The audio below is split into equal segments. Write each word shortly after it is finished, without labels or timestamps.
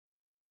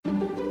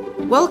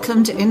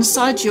Welcome to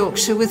Inside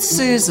Yorkshire with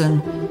Susan,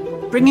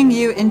 bringing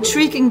you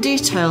intriguing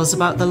details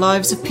about the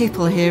lives of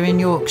people here in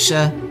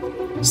Yorkshire.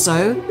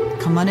 So,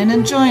 come on in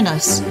and join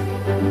us.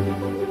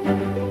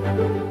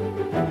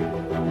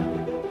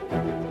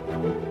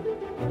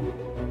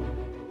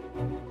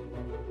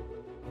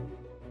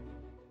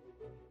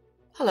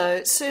 Hello,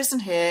 it's Susan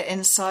here,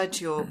 Inside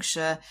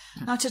Yorkshire.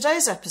 Now,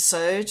 today's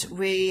episode,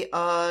 we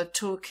are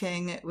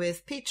talking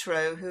with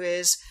Pietro, who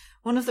is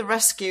one of the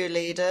rescue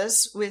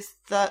leaders with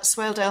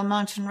Swaledale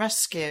Mountain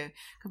Rescue.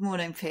 Good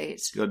morning,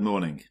 Pete. Good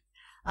morning.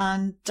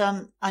 And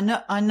I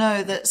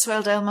know that it's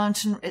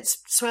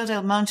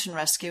Swaledale Mountain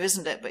Rescue,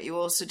 isn't it? But you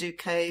also do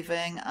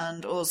caving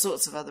and all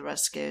sorts of other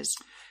rescues.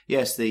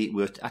 Yes,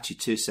 we're actually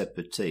two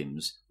separate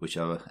teams which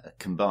are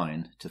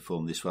combined to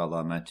form the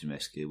Swaledale Mountain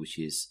Rescue, which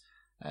is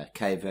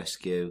cave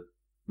rescue,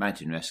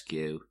 mountain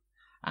rescue,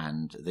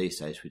 and these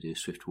days we do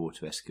swift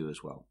water rescue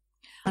as well.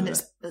 And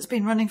it's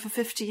been running for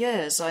 50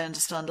 years, I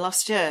understand.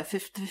 Last year,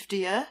 50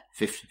 year?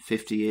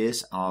 50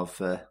 years of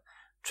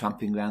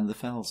tramping around the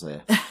fells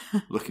there,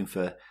 looking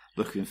for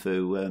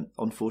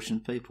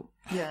unfortunate people.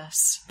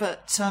 Yes,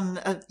 but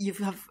you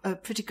have a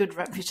pretty good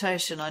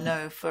reputation, I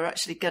know, for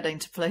actually getting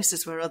to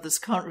places where others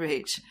can't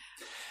reach.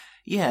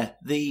 Yeah,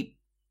 the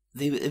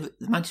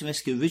Mountain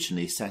Rescue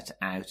originally set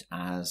out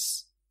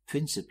as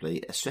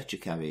principally a stretcher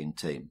carrying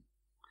team,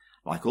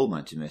 like all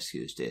mountain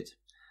rescues did,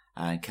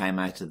 and came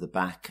out of the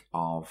back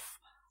of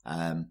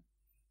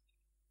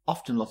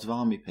often a lot of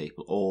army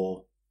people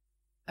or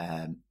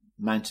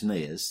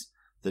mountaineers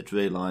that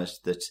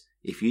realised that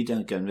if you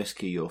don't go and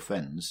rescue your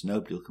friends,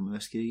 nobody will come and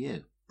rescue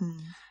you.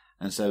 Mm.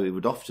 And so it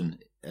would often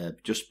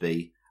just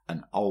be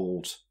an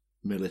old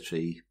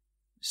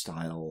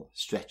military-style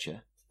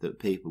stretcher that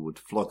people would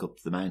flog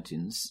up the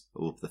mountains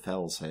or up the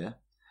fells here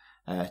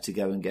to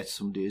go and get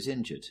somebody who's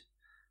injured.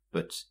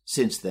 But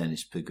since then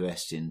it's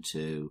progressed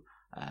into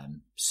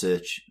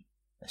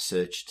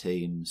search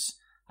teams,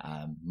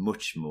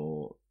 much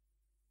more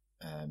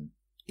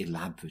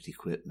elaborate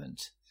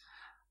equipment.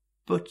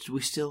 But we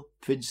still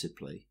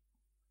principally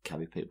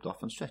carry people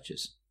off on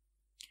stretchers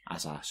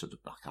as our sort of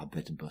like our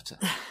bread and butter.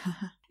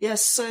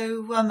 Yes,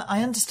 so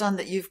I understand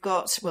that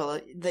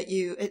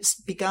it's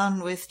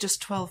began with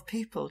just 12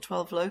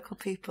 local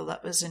people.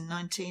 That was in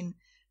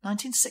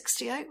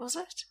 1968, was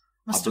it?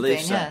 Must I believe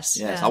have been,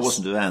 so. Yes. I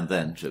wasn't around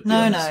then, to be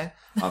honest.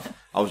 No.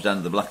 I was down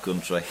in the Black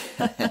Country,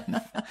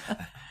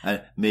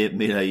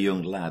 me a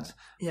young lad.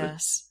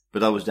 Yes.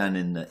 But I was down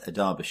in a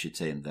Derbyshire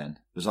team then.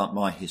 Because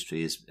my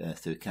history is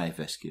through cave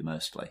rescue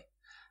mostly,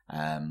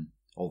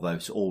 although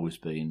it's always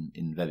been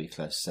in very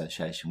close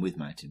association with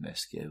mountain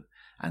rescue.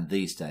 And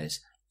these days,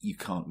 you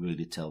can't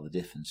really tell the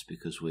difference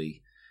because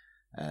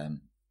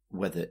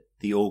whether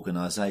the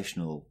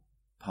organisational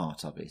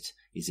part of it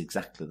is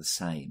exactly the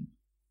same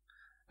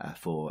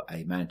for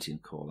a mountain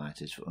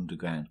call-out as for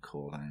underground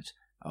call-out,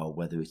 or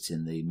whether it's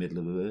in the middle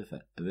of a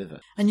river.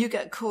 And you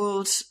get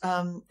called,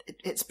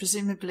 it's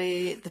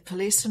presumably the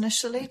police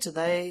initially?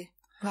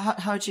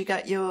 How do you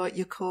get your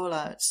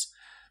call-outs?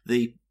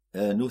 The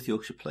North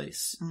Yorkshire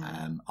Police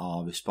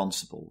are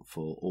responsible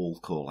for all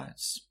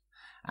call-outs,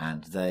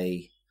 and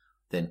they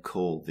then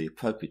call the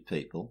appropriate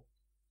people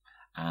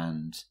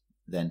and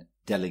then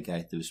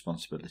delegate the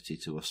responsibility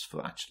to us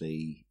for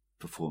actually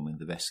performing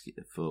the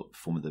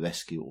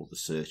rescue or the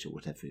search or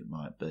whatever it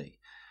might be.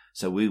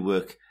 So we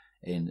work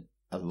in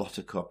a lot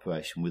of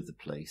cooperation with the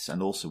police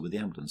and also with the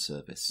ambulance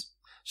service.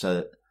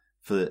 So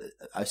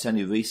it's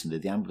only recently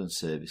the ambulance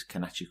service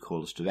can actually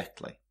call us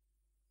directly.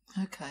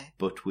 Okay.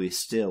 But we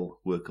still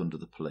work under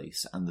the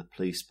police, and the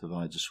police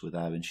provide us with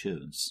our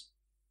insurance.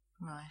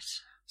 Right.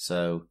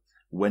 So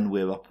when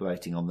we're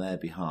operating on their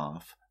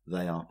behalf,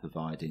 they are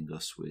providing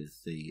us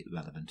with the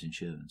relevant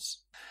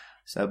insurance.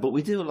 So, but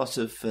we do a lot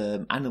of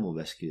animal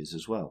rescues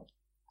as well.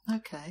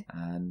 Okay.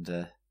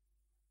 And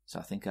so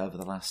I think I've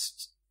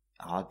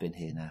been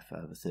here now for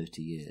over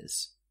 30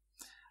 years.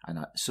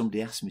 And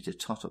somebody asked me to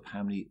tot up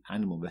how many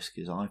animal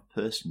rescues I've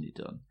personally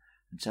done.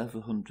 And it's over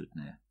 100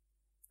 now.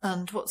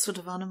 And what sort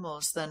of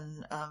animals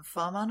then?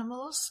 Farm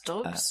animals?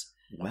 Dogs?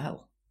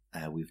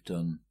 We've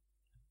done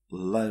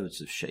loads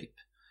of sheep.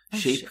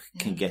 Sheep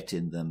can get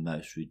in the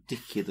most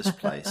ridiculous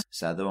place.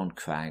 So they're on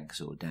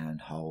crags or down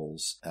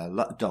holes.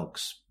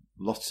 Dogs.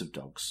 Lots of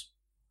dogs.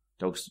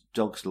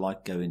 Dogs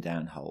like going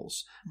down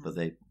holes, but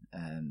they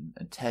and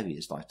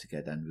terriers like to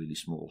go down really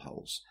small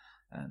holes.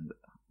 And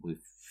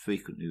we've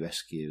frequently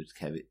rescued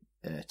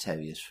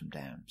terriers from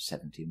down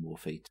 70 or more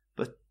feet.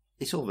 But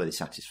it's all very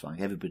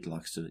satisfying. Everybody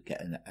likes to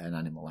get an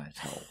animal out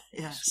hole.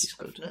 Yes, it's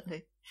good.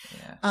 Definitely.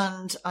 Yeah.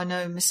 And I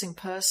know missing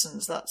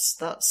persons. That's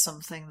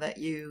something that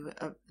you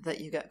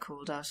get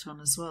called out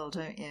on as well,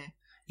 don't you?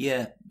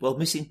 Yeah. Well,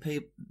 missing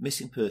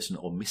person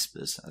or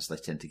mispers, as they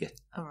tend to get.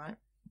 All right.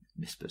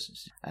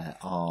 Mispersons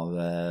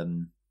are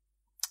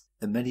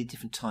many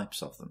different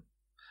types of them.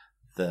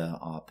 There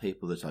are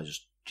people that are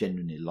just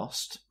genuinely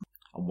lost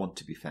and want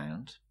to be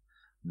found.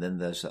 And then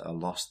those that are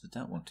lost that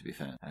don't want to be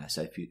found.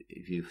 So if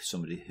you're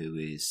somebody who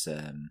is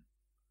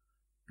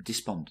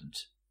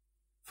despondent,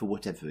 for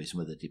whatever reason,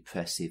 whether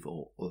depressive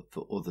or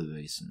for other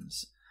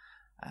reasons,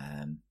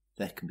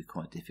 they can be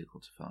quite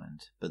difficult to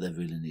find, but they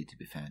really need to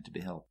be found to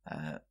be helped.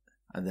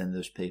 And then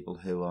there's people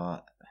who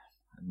are,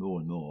 more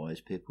and more,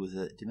 is people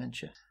with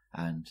dementia,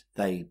 and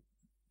they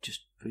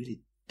just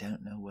really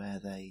don't know where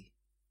they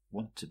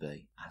want to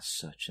be as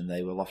such, and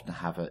they will often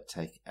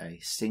take a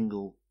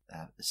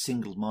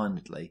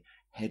single-mindedly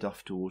head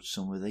off towards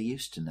somewhere they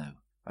used to know,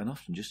 and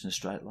often just in a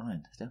straight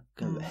line. They don't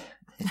go there.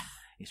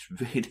 It's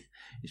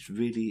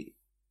really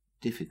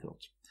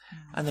difficult.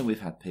 And then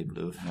we've had people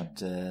who have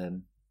had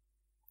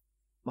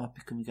might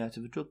be coming out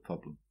of a drug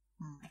problem,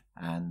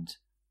 and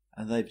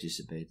they've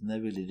disappeared, and they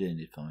really do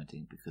need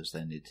finding because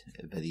they need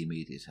very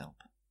immediate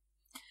help.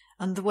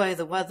 And the way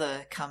the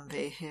weather can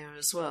be here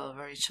as well,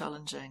 very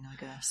challenging, I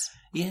guess.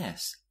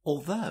 Yes,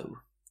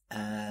 although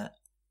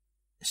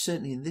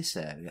certainly in this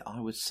area, I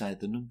would say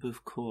the number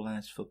of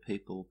call-outs for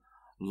people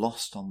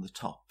lost on the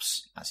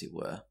tops, as it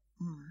were,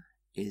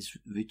 is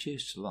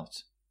reduced a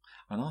lot.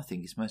 And I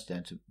think it's mostly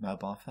down to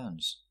mobile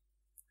phones.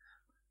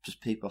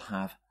 Just people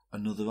have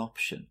another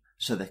option,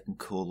 so they can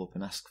call up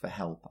and ask for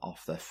help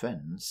off their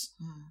friends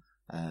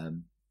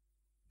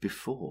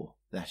before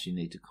they actually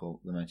need to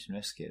call the mountain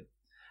rescue.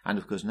 And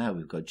of course now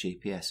we've got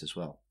GPS as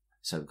well.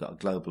 So we've got a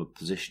global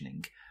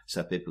positioning,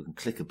 so people can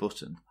click a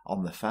button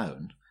on their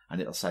phone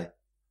and it'll say,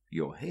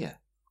 "You're here."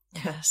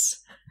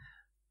 Yes.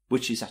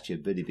 Which is actually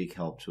a very big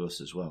help to us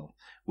as well.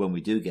 When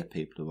we do get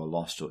people who are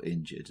lost or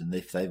injured, and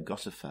if they've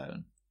got a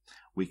phone,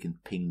 we can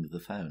ping the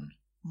phone.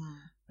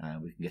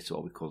 We can get to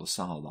what we call a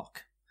SAR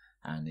lock.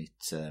 And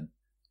it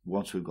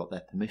once we've got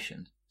their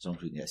permission, as long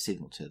as we can get a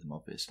signal to them,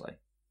 obviously,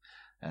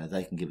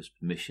 they can give us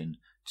permission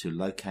to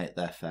locate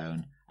their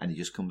phone, and it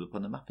just comes up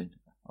on the mapping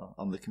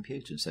on the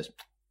computer and says,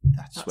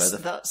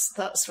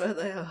 that's where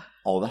they are.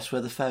 Oh, that's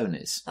where the phone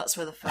is. That's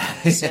where the phone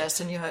is, yes,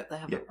 and you hope they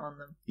have it on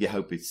them. You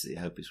hope it's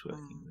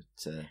working.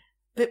 But,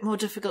 bit more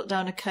difficult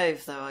down a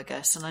cave, though, I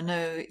guess, and I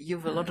know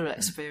you've a lot of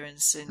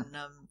experience in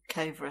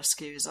cave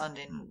rescues and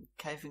in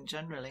caving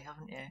generally,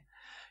 haven't you?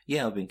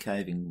 Yeah, I've been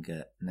caving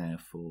now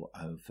for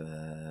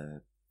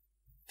over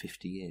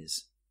 50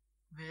 years.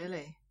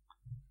 Really?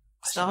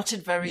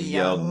 Started very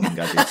young.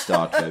 I did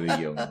start very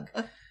young.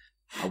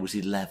 I was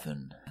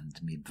 11 and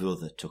my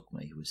brother took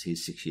me.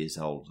 He's 6 years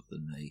older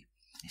than me.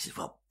 He said,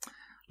 "Well,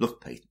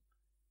 look, Pete,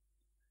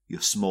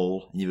 you're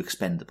small and you're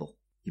expendable.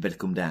 You better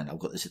come down. I've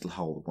got this little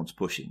hole that wants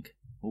pushing."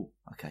 Oh,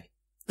 okay.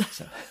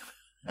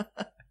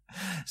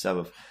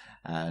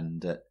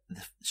 And the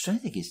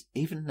strange thing is,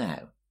 even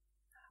now,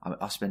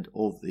 I spend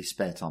all the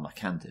spare time I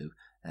can do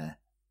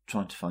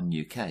trying to find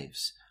new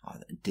caves,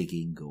 either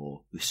digging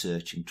or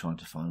researching, trying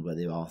to find where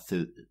they are.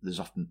 There's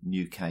often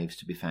new caves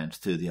to be found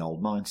through the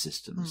old mine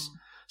systems.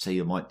 So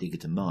you might dig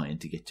at a mine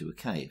to get to a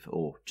cave,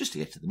 or just to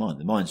get to the mine.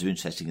 The mines are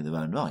interesting in their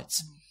own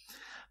rights.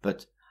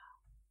 But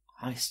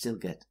I still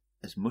get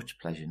as much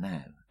pleasure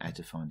now out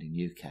of finding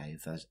new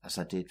caves as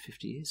I did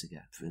 50 years ago.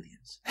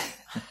 Brilliant.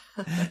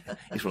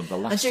 It's one of the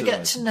last. And you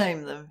get to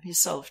name them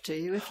yourself, do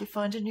you, if you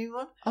find a new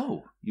one?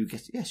 Oh, you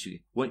get, yes.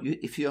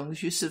 If you, as long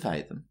as you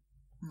survey them.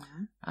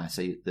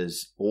 So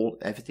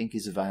everything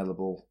is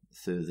available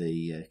through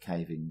the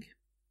caving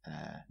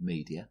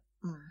media,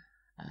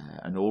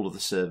 and all of the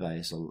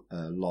surveys are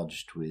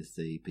lodged with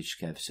the British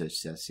Cave Research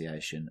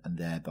Association and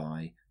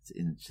thereby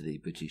into the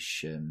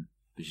British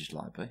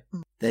Library.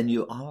 Then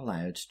you are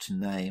allowed to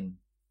name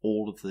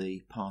all of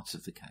the parts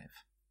of the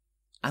cave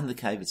and the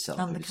cave itself,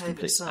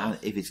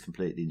 if it's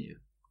completely new.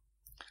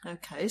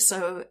 Okay,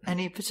 so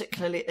any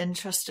particularly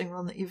interesting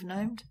one that you've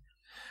named?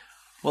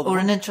 Or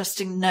an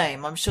interesting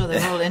name? I'm sure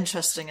they're all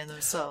interesting in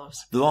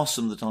themselves. There are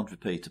some that aren't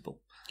repeatable.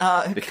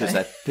 Okay. Because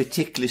they're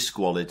particularly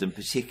squalid and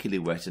particularly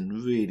wet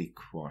and really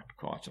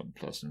quite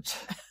unpleasant.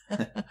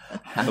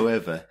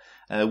 However,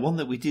 one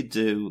that we did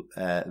do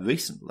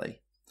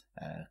recently,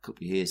 a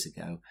couple of years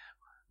ago,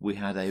 we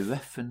had a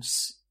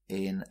reference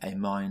in a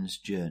mines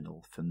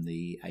journal from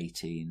the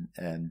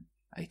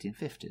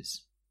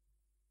 1850s.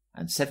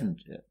 And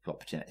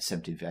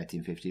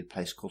 1850, a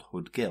place called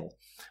Hood Gill,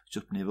 which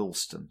is up near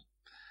Ulston.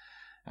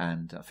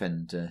 And our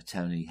friend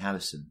Tony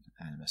Harrison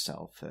and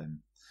myself,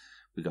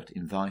 we got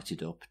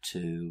invited up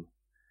to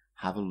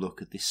have a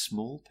look at this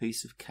small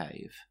piece of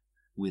cave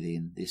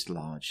within this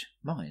large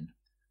mine,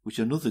 which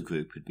another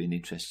group who'd been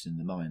interested in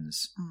the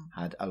mines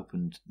had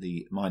opened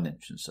the mine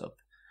entrance up.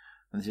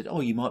 And they said,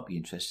 "Oh, you might be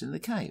interested in the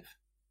cave."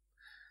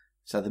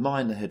 So the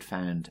miner had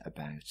found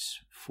about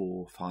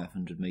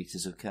 400-500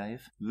 metres of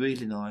cave.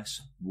 Really nice,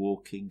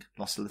 walking,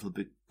 lots of little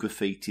bit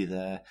graffiti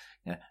there,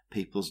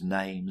 people's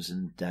names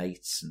and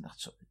dates and that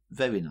sort of thing.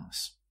 Very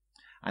nice.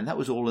 And that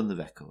was all in the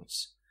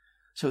records.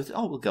 So we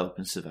thought, we'll go up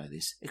and survey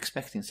this,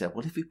 expecting to say,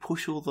 well, if we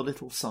push all the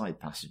little side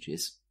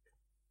passages,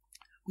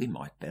 we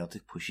might be able to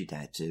push it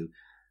out to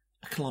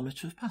 1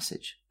 kilometre of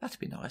passage. That'd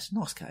be nice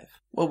cave.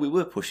 Well, we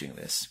were pushing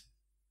this.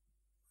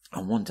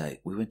 And one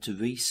day we went to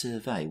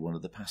resurvey one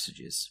of the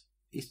passages.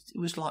 It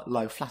was like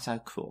low,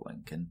 flat-out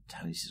crawling, and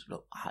Tony says,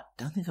 "Look, I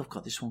don't think I've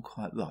got this one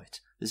quite right.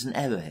 There's an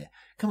error here.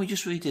 Can we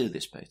just redo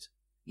this bit?"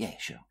 "Yeah,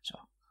 sure." So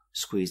I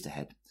squeezed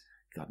ahead,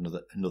 got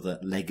another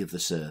leg of the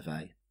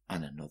survey,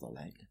 and another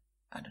leg,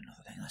 and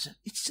another leg. And I said,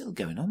 it's still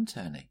going on,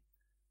 Tony.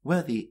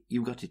 Whether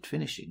you got it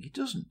finishing, it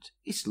doesn't.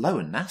 It's low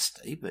and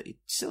nasty, but it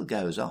still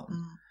goes on.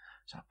 Mm.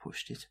 So I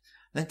pushed it.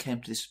 Then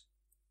came to this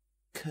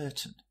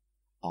curtain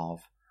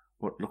of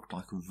what looked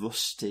like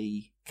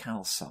rusty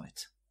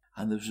calcite.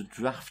 And there was a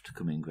draft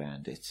coming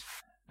round it.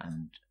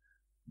 And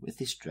with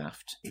this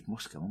draft, it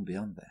must go on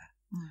beyond there.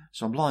 Mm.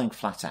 So I'm lying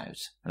flat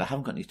out, and I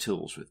haven't got any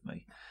tools with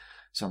me.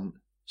 So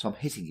I'm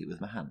hitting it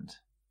with my hand.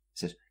 He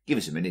said, give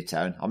us a minute,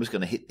 Tone. I'm just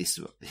going to hit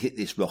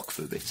this rock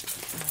for a bit.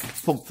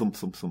 Thump, thump,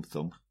 thump, thump,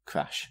 thump.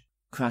 Crash.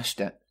 Crash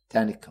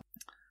down it comes.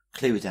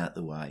 Clear it out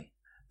the way.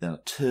 Then I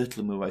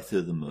turtle my way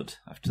through the mud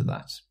after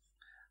that.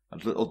 A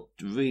little,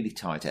 really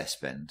tight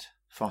S-bend.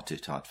 Far too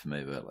tight for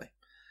me, really.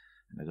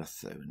 And I got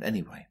through. And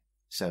anyway,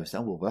 so I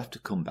said, well, we'll have to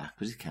come back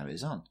because it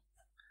carries on.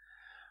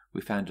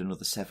 We found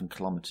another 7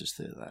 kilometres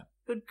through there.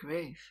 Good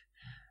grief.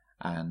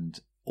 And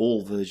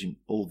all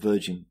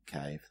virgin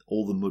cave,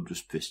 all the mud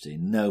was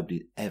pristine.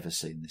 Nobody had ever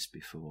seen this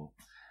before.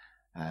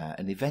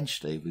 And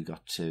eventually we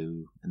got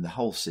to, in the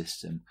whole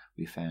system,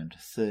 we found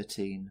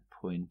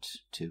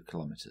 13.2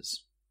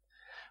 kilometres.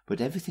 But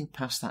everything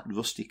past that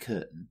rusty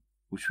curtain,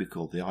 which we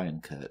called the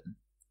Iron Curtain,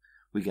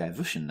 we gave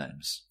Russian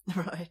names.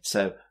 Right.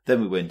 So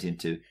then we went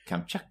into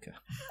Kamchatka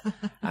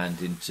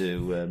and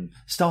into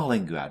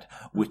Stalingrad,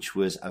 which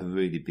was a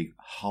really big,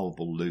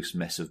 horrible, loose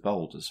mess of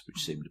boulders,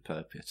 which seemed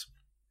appropriate.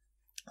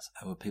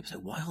 So people say,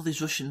 why all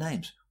these Russian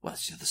names? Well,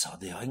 it's the other side of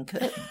the Iron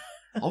Curtain,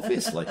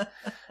 obviously.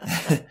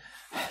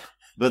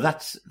 But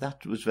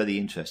that was very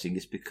interesting.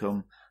 It's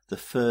become the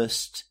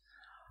first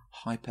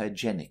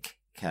hypogenic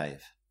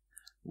cave,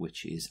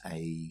 which is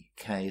a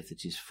cave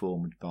that is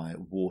formed by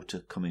water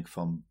coming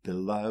from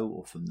below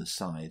or from the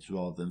sides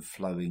rather than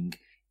flowing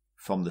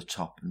from the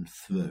top and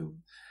through.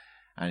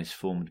 And it's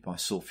formed by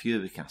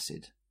sulfuric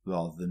acid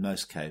rather than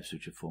most caves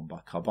which are formed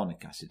by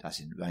carbonic acid, as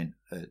in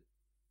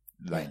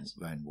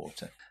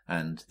rainwater.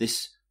 And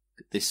this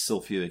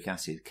sulfuric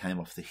acid came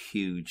off the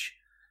huge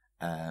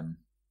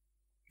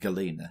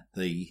galena,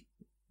 the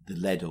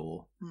lead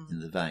ore in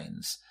the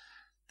veins,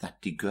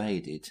 that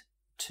degraded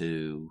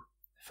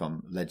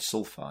from lead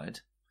sulfide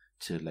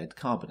to lead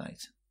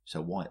carbonate, so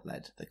white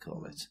lead they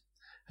call it.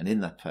 And in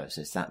that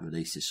process that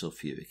releases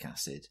sulfuric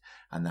acid,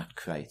 and that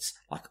creates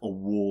like a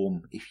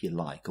warm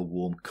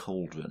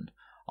cauldron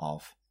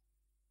of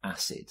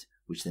acid,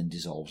 which then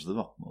dissolves the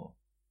rock more.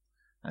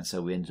 And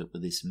so we ended up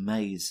with this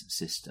maze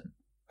system,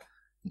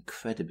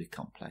 incredibly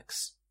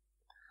complex.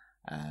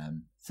 As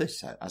I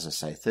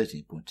say,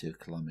 13.2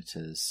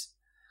 kilometres,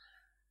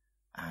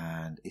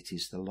 and it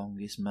is the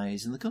longest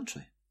maze in the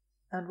country.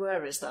 And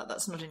where is that?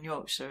 That's not in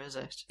Yorkshire, is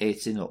it?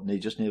 It's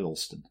just near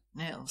Ulston.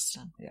 Near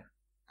Ulston. Yeah.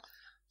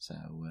 So,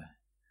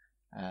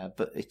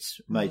 but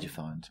it's a major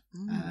find.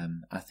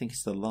 I think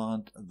it's the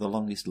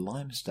longest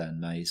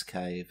limestone maze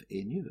cave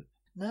in Europe.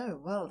 No,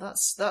 well,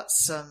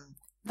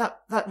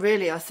 that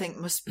really, I think,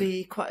 must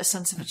be quite a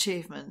sense of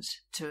achievement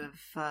to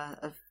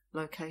have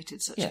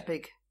located such a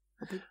big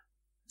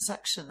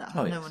section that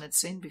no one had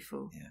seen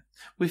before. Yeah,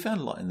 we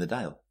found a lot in the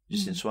Dale,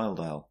 just in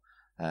Swaledale.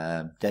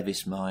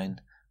 Devis Mine,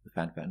 we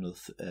found about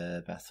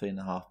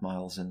 3.5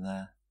 miles in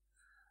there.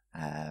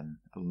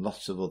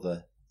 Lots of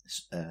other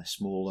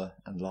smaller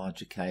and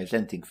larger caves.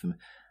 Anything from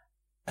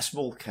a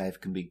small cave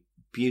can be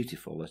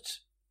beautiful at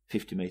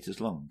 50 metres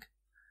long,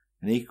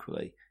 and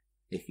equally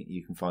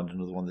you can find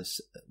another one that's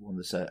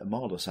a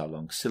mile or so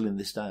long, still in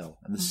this Dale,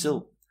 and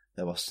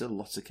there are still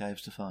lots of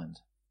caves to find.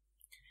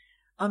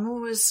 I'm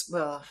always,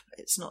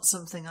 it's not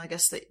something I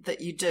guess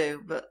that you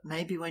do, but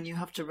maybe when you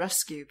have to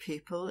rescue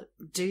people,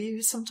 do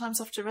you sometimes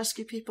have to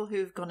rescue people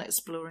who've gone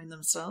exploring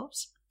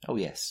themselves? Oh,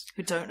 yes.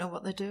 Who don't know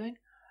what they're doing?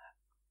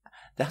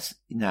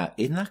 Now,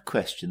 in that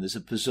question, there's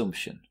a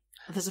presumption.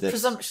 There's a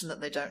presumption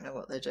that they don't know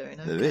what they're doing.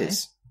 Okay. There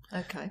is.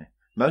 Okay.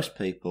 Most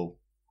people,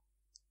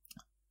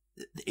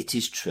 it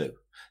is true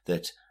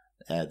that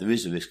there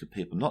is a risk of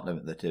people not knowing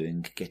what they're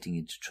doing, getting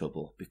into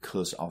trouble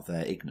because of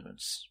their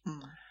ignorance.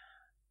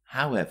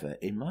 However,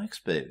 in my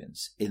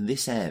experience, in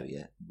this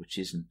area, which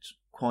isn't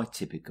quite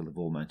typical of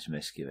all mountain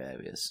rescue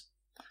areas,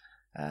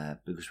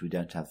 because we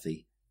don't have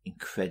the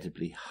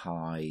incredibly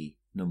high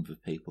number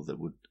of people that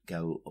would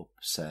go up,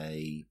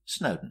 say,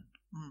 Snowdon,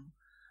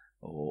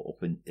 or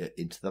up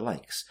into the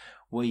lakes,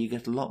 where you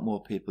get a lot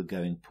more people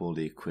going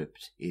poorly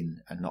equipped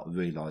in and not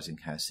realising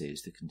how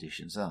serious the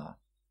conditions are.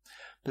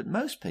 But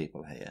most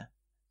people here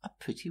are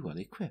pretty well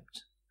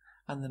equipped,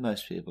 and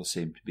most people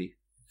seem to be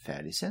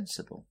fairly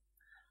sensible.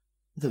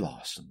 There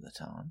are some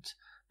that aren't,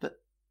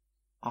 but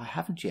I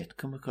haven't yet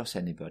come across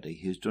anybody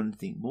who's done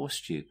anything more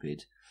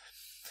stupid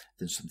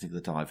than something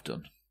that I've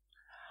done.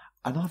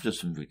 And I've done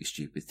some really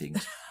stupid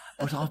things,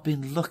 but I've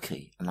been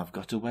lucky and I've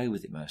got away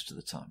with it most of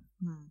the time.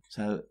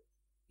 So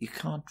you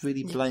can't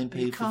really blame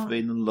people for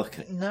being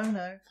unlucky.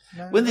 No.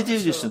 When they do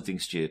something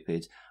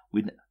stupid,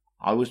 I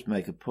always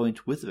make a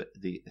point,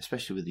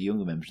 especially with the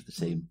younger members of the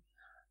team,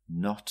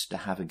 not to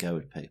have a go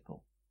at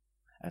people.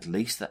 At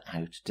least they're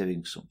out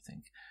doing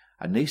something.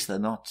 At least they're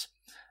not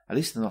At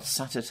least they're not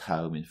sat at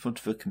home in front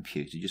of a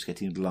computer just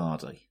getting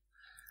lardy.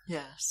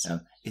 Yes.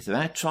 If they're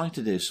out trying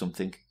to do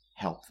something,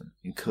 help them,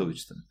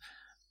 encourage them.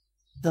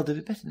 They'll do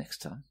it better next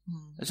time,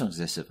 as long as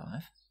they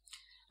survive.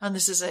 And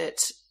this is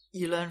it.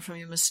 You learn from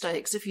your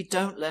mistakes. If you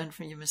don't learn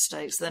from your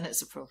mistakes, then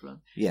it's a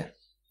problem. Yeah.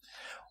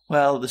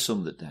 Well, there's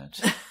some that don't.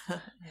 Yes.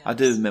 I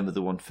do remember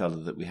the one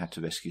fellow that we had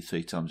to rescue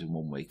 3 times in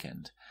one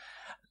weekend.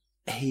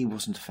 He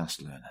wasn't a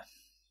fast learner.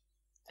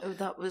 Oh,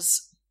 that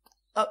was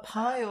up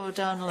high or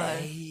down low?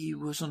 He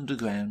was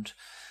underground,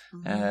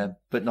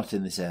 but not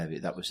in this area.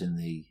 That was in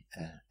the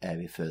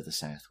area further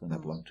south when I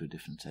belonged to a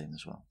different team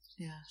as well.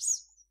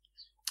 Yes.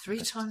 3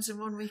 times in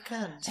one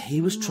weekend.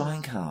 He was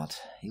trying hard.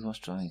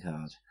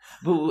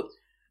 But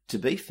to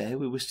be fair,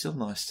 we were still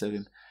nice to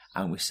him,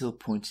 and we still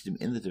pointed him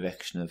in the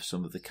direction of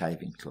some of the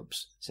caving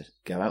clubs. Said,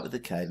 "Go out with the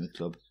caving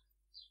club.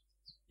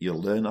 You'll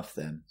learn off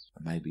them,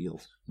 and maybe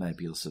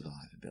you'll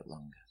survive a bit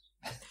longer."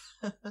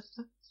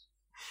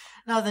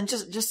 Now then,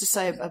 just to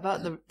say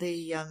about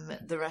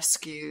the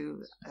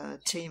rescue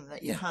team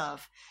that you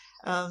have,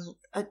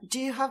 do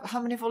you have,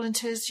 how many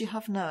volunteers do you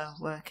have now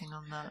working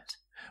on that?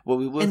 Well,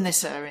 we work in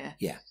this area.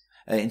 Yeah,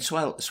 in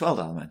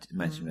Swaledale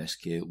Mountain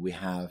Rescue, we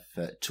have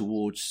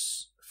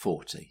towards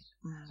 40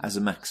 as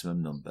a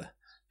maximum number,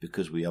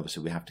 because we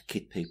have to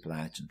kit people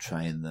out and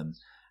train them,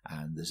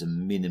 and there's a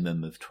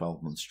minimum of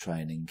 12 months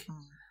training,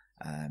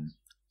 and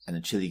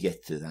until you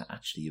get to that,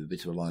 actually you're a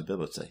bit of a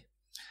liability.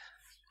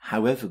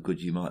 However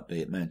good you might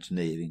be at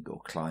mountaineering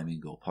or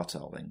climbing or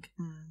potholing,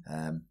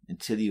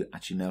 until you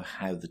actually know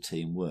how the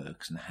team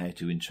works and how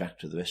to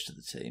interact with the rest of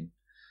the team,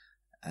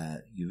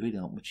 you really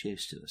aren't much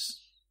use to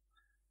us.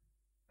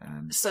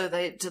 So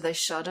do they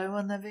shadow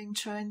when they're being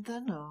trained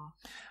then, or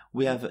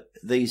we have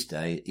these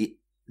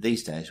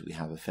days we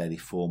have a fairly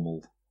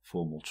formal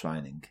formal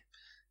training.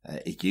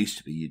 It used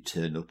to be you'd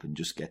turn up and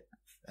just get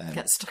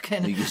stuck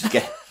in. You just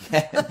get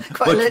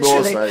quite much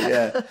literally. more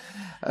so,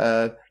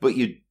 yeah. But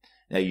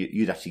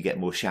you'd actually get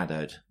more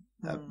shadowed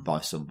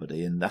by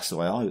somebody, and that's the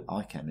way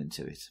I came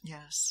into it.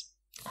 Yes,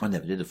 I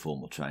never did a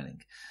formal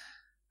training,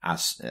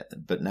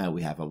 but now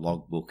we have a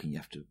logbook, and you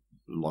have to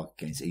log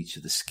against each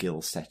of the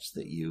skill sets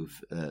that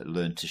you've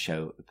learned to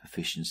show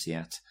proficiency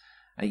at.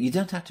 And you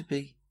don't have to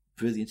be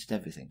brilliant at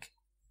everything.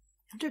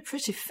 You're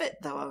pretty fit,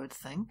 though, I would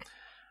think.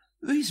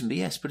 Reasonably,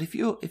 yes. But if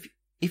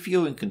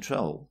you're in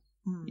control,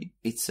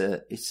 it's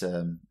a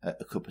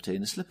cup of tea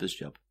and a slippers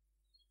job.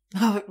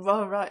 Oh,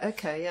 right,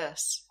 okay,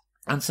 yes.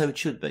 And so it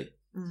should be,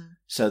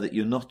 so that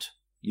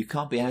you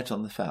can't be out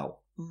on the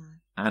fell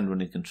and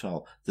running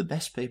control. The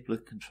best people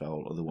in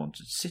control are the ones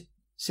that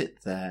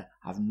sit there,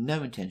 have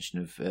no intention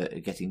of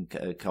getting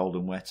cold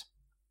and wet,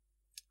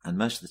 and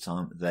most of the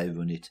time they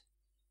run it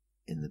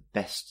in the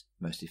best,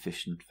 most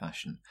efficient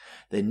fashion.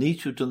 They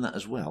need to have done that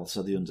as well,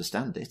 so they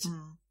understand it,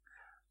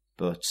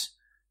 but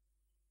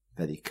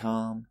very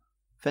calm,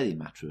 very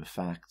matter of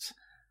fact,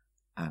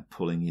 and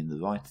pulling in the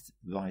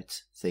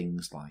right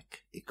things,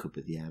 like it could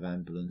be the air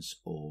ambulance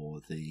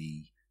or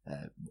the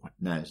what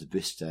now is the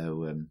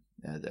Bristow,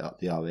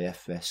 the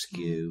RAF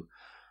rescue,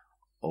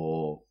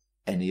 or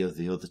any of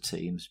the other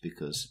teams,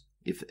 because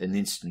if an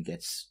incident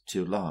gets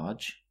too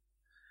large,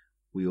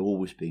 we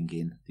always bring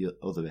in the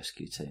other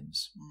rescue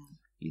teams.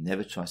 You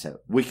never try to say,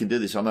 we can do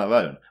this on our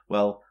own.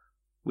 Well,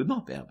 we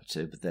might be able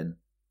to, but then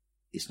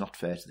it's not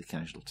fair to the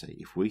casualty.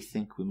 If we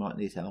think we might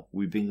need help,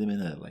 we bring them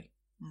in early.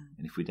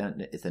 And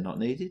if they're not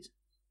needed,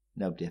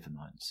 nobody ever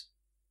minds.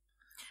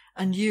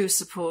 And you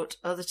support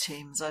other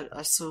teams.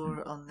 I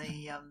saw on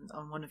the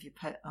on one of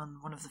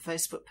the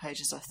Facebook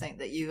pages, I think,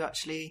 that you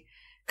actually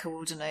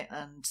coordinate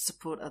and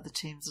support other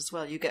teams as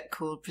well. You get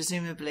called.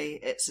 Presumably,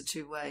 it's a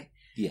two-way.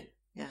 Yeah.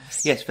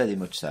 Yes, very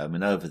much so. I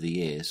mean, over the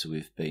years,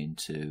 we've been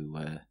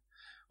to.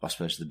 I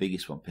suppose the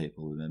biggest one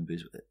people remember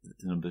is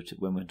the number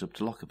when we went up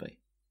to Lockerbie.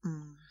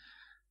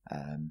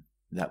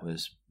 That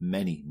was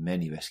many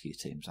rescue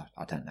teams.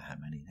 I don't know how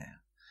many now.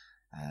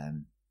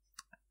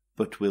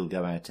 But we'll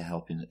go out to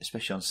help,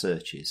 especially on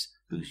searches,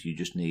 because you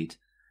need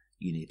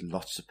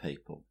lots of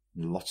people,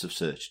 lots of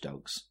search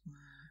dogs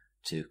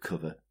to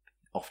cover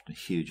often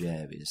huge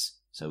areas.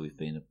 So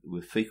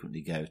we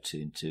frequently go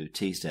into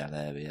Teesdale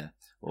area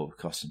or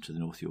across into the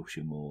North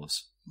Yorkshire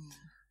moors,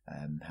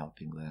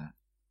 helping there.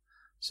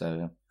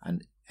 So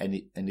and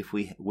if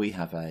we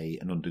have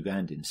an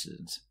underground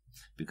incident,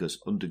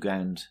 because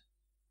underground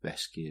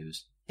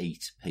rescues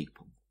eat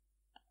people.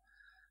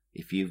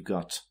 If you've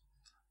got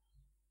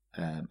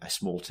a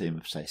small team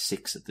of, say,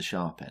 6 at the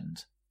sharp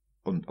end,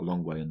 a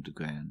long way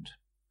underground,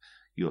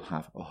 you'll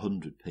have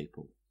 100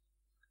 people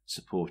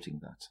supporting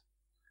that.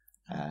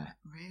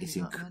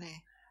 Really, not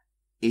many.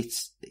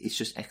 It's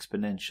just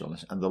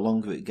exponential, and the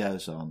longer it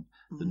goes on,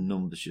 the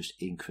numbers just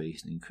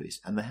increase and increase,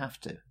 and they have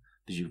to,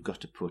 because you've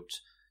got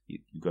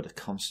a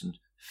constant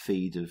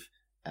feed of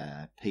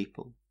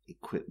people,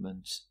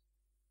 equipment,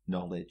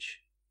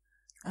 knowledge.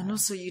 And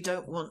also, you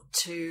don't want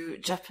to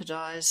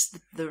jeopardise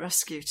the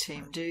rescue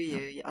team, do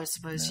you? I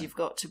suppose you've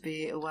got to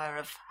be aware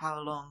of how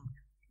long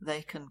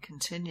they can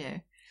continue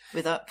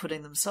without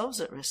putting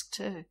themselves at risk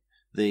too.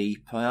 The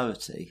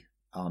priority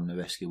on the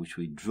rescue, which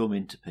we drum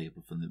into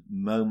people from the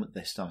moment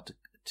they start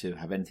to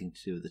have anything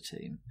to do with the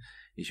team,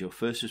 is your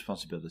first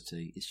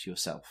responsibility is to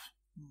yourself.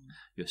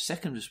 Your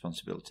second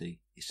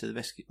responsibility is to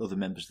the other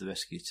members of the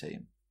rescue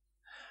team.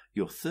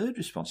 Your third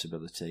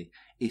responsibility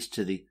is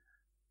to the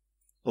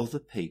other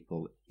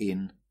people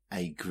in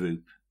a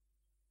group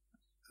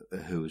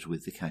who is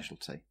with the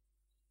casualty.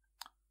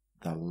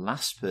 The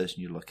last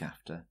person you look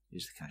after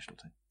is the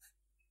casualty.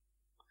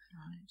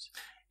 Right.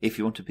 If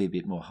you want to be a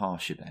bit more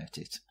harsh about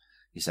it,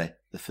 you say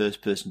the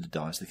first person to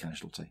die is the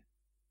casualty,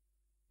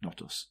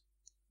 not us.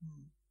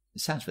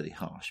 It sounds very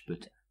harsh,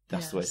 but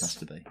that's the way it has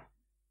to be.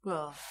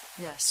 Well,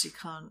 yes, you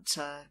can't,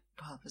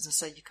 as I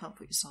say, you can't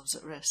put yourselves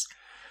at risk.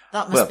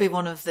 That must be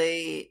one of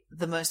the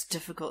most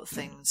difficult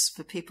things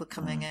for people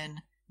coming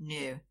in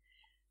new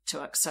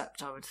to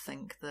accept, I would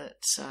think,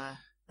 that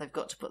they've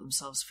got to put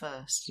themselves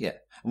first. Yeah.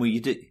 Well,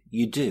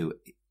 you do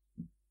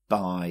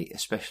by,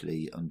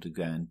 especially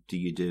underground,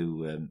 you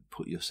do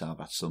put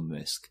yourself at some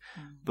risk,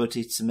 but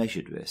it's a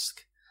measured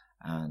risk,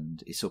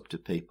 and it's up to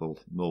people,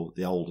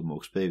 the older, more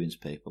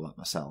experienced people like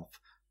myself,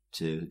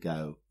 to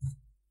go,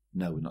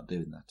 no, we're not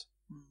doing that.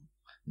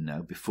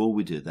 No, before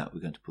we do that,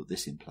 we're going to put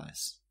this in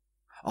place.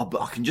 Oh,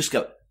 but I can just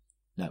go,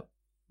 no,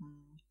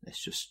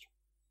 let's just...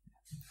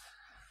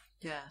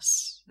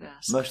 Yes.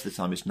 Most of the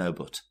time it's no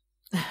but.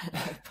 No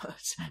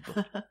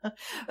but.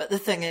 But the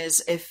thing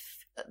is, if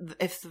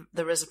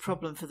there is a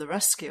problem for the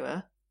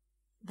rescuer,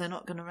 they're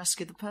not going to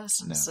rescue the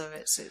person. No.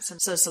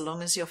 So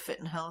long as you're fit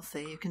and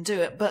healthy, you can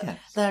do it. But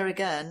there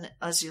again,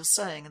 as you're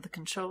saying, the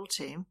control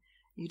team,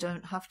 you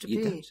don't have to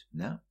be. Don't,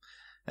 no.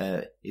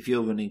 If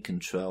you're running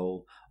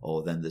control,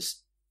 or then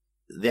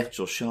the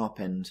actual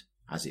sharp end,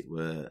 as it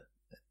were,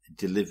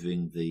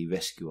 delivering the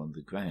rescue on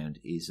the ground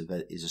is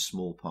a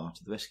small part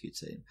of the rescue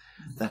team.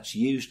 That's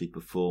usually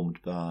performed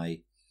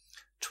by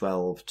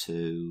 12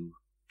 to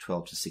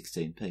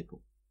 16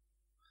 people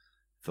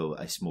for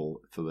a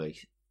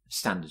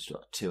standard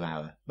 2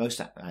 hour. Most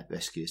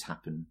rescues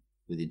happen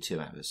within 2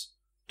 hours,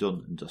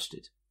 done and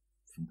dusted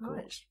from court.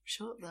 Right,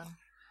 short then.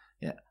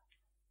 Yeah.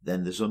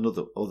 Then there's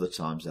other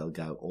times they'll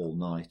go all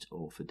night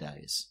or for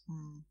days.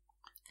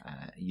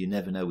 You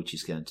never know which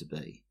is going to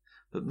be.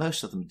 But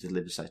most of them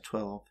deliver, say,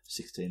 12,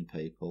 16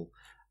 people,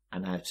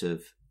 and out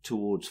of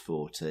towards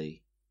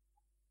 40,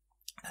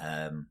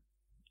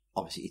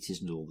 obviously it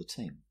isn't all the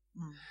team.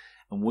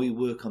 And we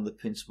work on the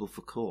principle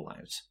for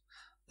call-out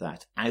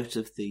that out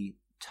of the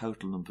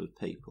total number of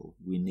people,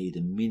 we need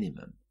a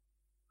minimum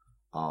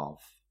of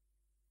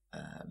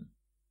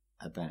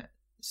about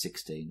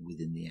 16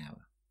 within the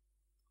hour.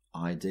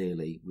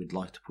 Ideally, we'd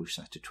like to push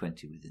that to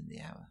 20 within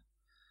the hour,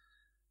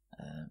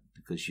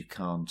 because you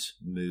can't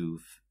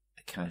move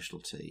a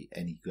casualty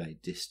any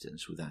great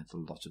distance without a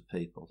lot of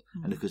people.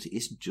 And because it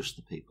isn't just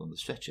the people on the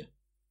stretcher,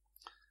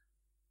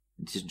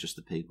 it isn't just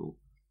the people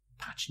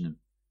patching them,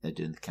 they're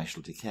doing the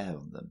casualty care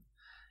on them.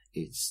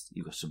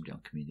 You've got somebody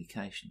on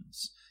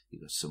communications,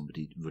 you've got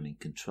somebody running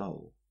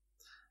control,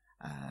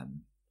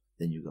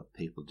 then you've got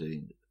people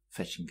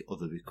fetching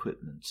other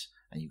equipment,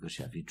 and you've got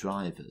to have your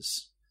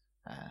drivers.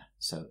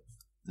 So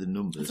the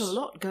numbers... There's a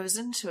lot goes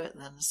into it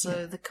then,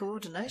 so the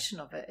coordination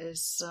of it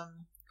is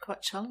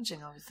quite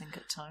challenging, I would think,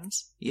 at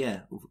times.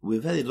 Yeah,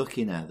 we're very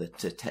lucky now that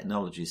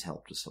technology has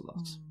helped us a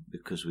lot,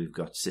 because we've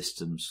got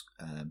systems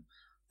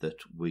that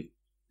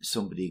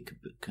somebody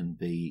can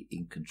be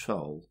in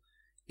control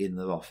in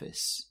their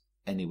office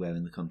anywhere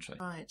in the country.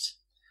 Right.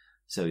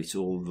 So it's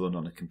all run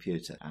on a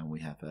computer, and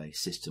we have a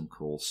system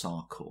called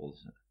SAR-Call,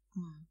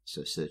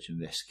 so search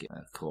and rescue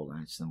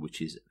call-outs,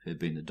 which have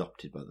been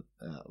adopted by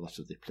a lot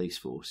of the police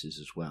forces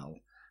as well,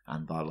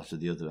 and by a lot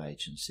of the other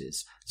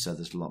agencies. So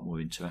there's a lot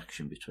more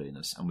interaction between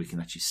us, and we can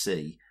actually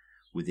see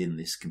within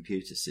this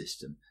computer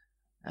system,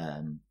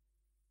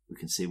 we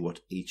can see what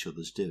each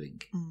other's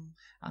doing.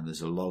 And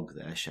there's a log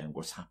there showing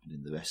what's happened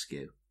in the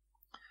rescue.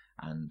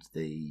 And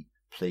the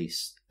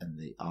police and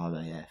the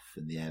RAF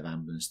and the air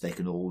ambulance, they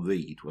can all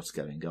read what's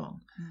going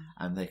on,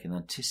 and they can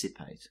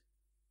anticipate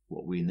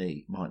what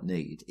we might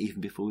need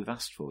even before we've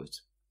asked for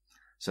it.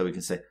 So we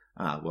can say,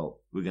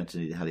 we're going to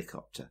need a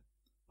helicopter.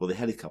 Well, the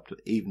helicopter,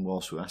 even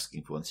whilst we're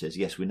asking for one, says,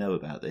 yes, we know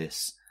about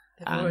this.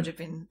 They've already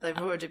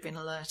been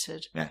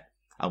alerted. Yeah,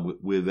 and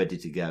we're ready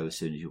to go as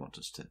soon as you want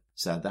us to.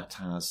 So that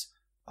has,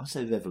 I'd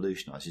say,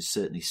 revolutionised. It's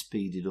certainly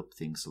speeded up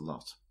things a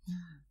lot.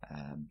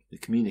 The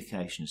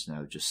communications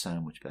now just so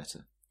much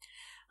better.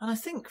 And I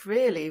think,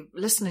 really,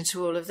 listening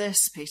to all of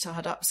this, Pete, I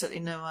had absolutely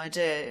no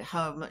idea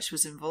how much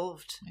was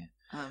involved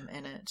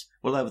in it.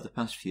 Well, over the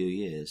past few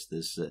years,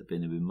 there's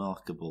been a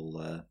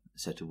remarkable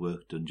set of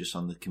work done just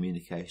on the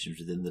communications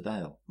within the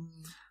Dale.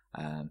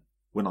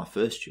 When I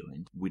first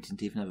joined, we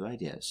didn't even have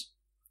radios.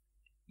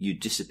 You'd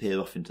disappear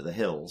off into the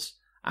hills,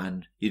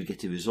 and you'd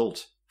get a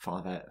result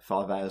 5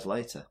 hours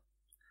later.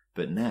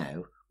 But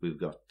now we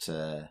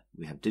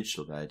have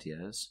digital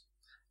radios.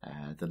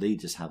 The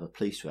leaders have a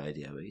police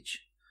radio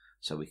each.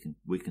 So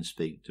we can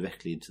speak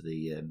directly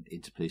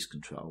into police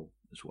control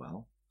as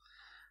well,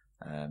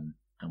 and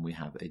we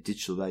have a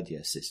digital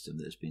radio system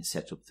that has been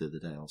set up through the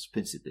Dales,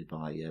 principally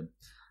by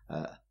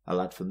a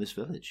lad from this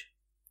village.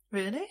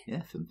 Really?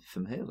 Yeah,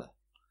 from Hela.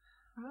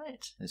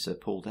 Right. It's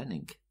Paul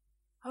Denning.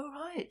 Oh,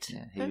 right.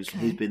 Yeah,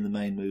 he's been the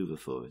main mover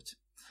for it.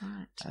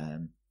 Right.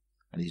 And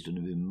he's done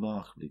a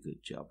remarkably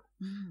good job.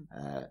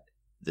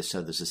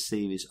 So there's a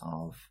series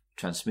of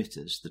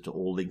transmitters that are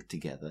all linked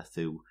together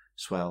through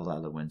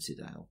Swaledale and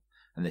Wensleydale,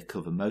 and they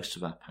cover most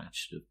of our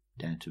patch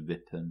down to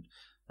Ripon,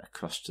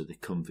 across to the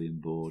Cumbrian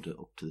border,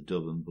 up to the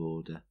Durham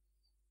border,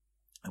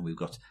 and we've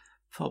got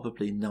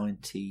probably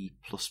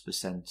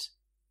 90+%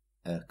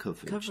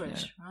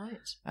 coverage now.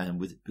 Right? And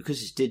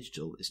because it's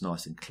digital, it's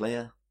nice and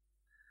clear,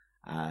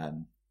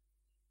 and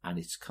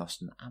it's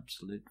cost an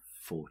absolute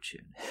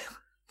fortune.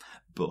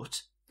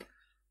 But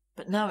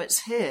now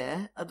it's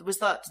here.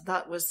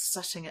 That was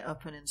setting it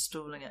up and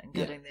installing it and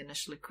getting the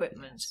initial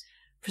equipment.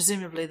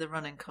 Presumably the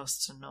running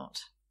costs are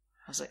not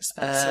as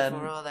expensive,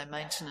 or are they?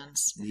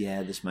 Maintenance?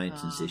 Yeah, there's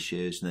maintenance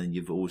issues, and then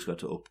you've always got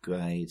to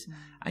upgrade,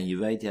 and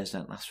your radios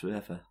don't last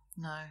forever.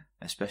 No,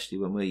 especially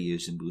when we're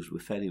using them, because we're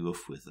fairly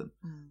rough with them.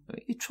 I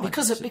mean, you try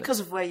because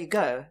of where you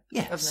go.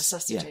 Yes, of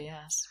necessity.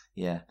 Yes.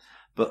 Yeah,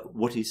 but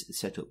what is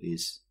set up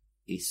is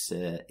it's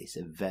a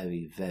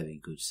very, very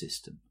good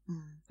system,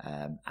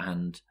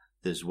 and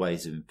there's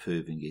ways of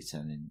improving it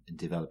and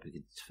developing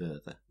it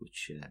further,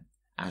 which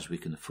as we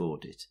can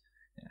afford it,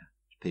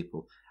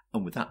 people.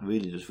 And with that,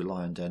 really just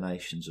rely on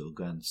donations or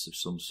grants of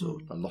some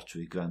sort,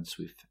 lottery grants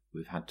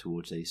we've had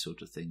towards these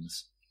sort of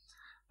things.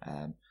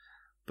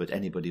 But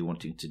anybody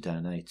wanting to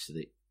donate to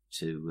the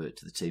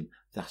team,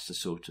 that's the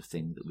sort of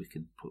thing that we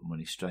can put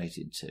money straight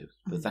into.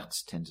 But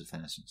that's tens of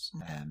thousands.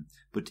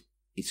 But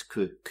it's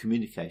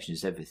communication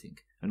is everything.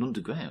 And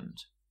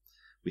underground,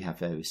 we have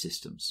various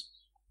systems.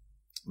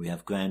 We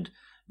have ground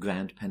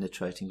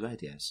penetrating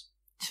radios.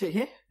 Do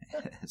you?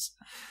 Yes.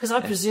 Because I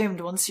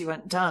presumed once you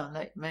went down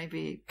that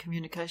maybe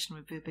communication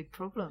would be a big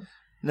problem.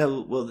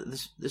 No, well,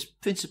 there's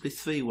principally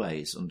three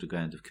ways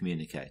underground of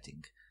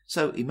communicating.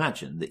 So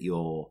imagine that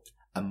you're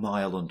a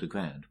mile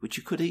underground, which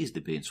you could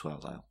easily be in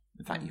Swaledale.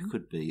 In fact, you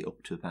could be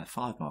up to about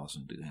 5 miles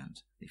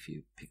underground if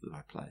you pick the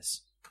right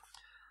place.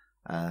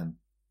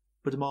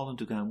 But a mile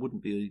underground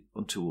wouldn't be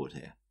untoward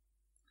here.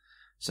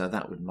 So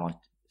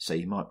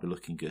you might be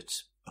looking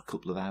at a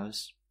couple of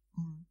hours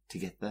to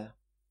get there.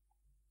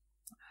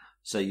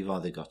 So you've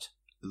either got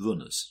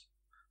runners.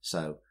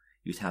 So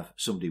you'd have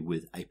somebody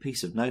with a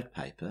piece of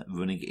notepaper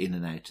running in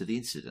and out to the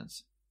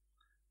incident.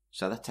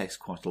 So that takes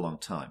quite a long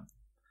time.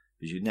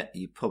 Because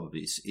you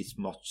probably, it's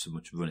not so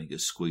much running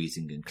as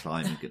squeezing and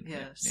climbing. And,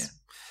 yes. Yeah.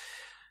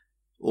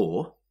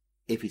 Or,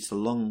 if it's a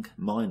long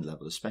mine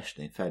level,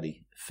 especially, and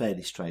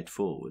fairly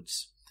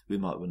straightforwards, we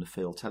might run a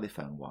field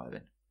telephone wire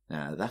in.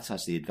 Now, that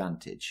has the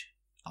advantage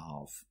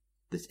of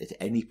that at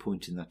any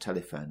point in that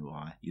telephone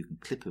wire, you can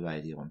clip a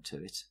radio onto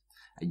it,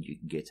 and you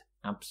can get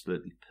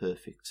absolutely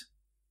perfect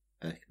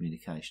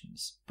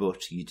communications.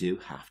 But you do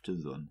have to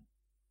run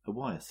a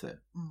wire through.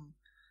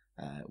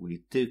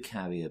 We do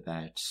carry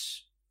about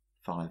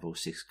 5 or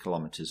 6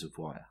 kilometres of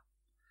wire.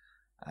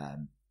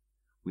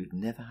 We've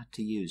never had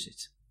to use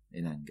it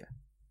in anger.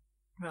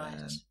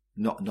 Right.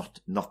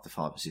 Not the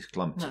 5 or 6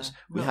 kilometres.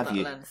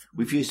 No,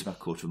 we've used about a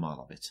quarter of a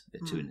mile of it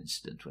to an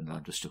incident when the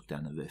lad was stuck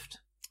down a rift.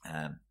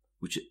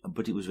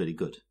 But it was really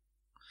good.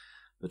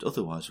 But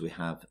otherwise, we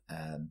have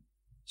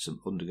some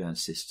underground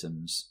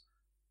systems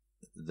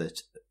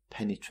that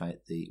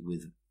penetrate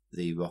with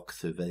the rock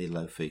through very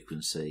low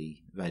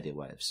frequency radio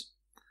waves.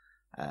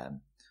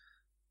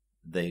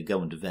 They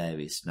go under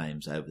various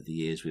names over the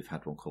years. We've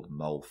had one called a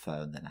mole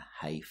phone, then a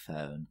hay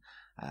phone,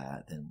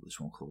 then there's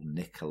one called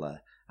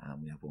Nicola,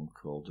 and we have one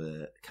called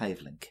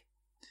Cave Link.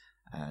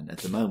 And at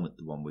the moment,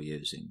 the one we're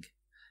using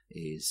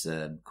is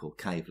called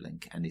Cave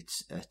Link, and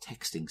it's a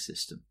texting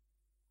system.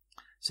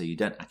 So you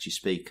don't actually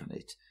speak on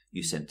it,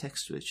 you send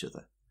text to each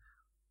other,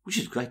 which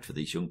is great for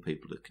these young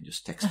people that can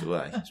just text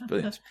away. It's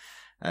brilliant.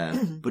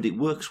 But it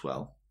works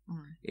well.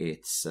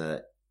 It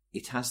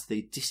has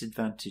the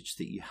disadvantage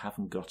that you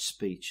haven't got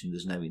speech and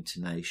there's no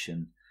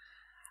intonation.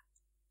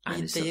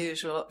 And the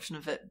usual option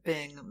of it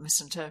being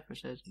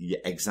misinterpreted. Yeah,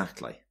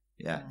 exactly.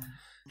 Yeah.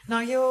 Now,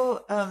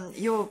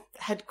 your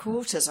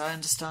headquarters, I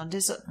understand,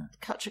 is at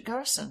Catterick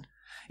Garrison.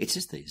 It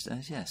is these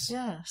days, yes.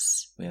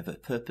 Yes. We have a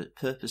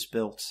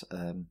purpose-built,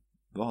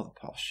 rather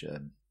posh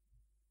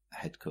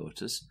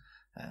headquarters,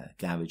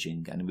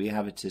 garaging, and we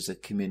have it as a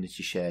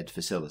community shared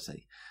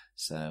facility.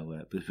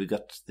 So, but we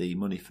got the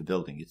money for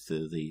building it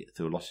through a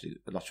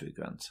lottery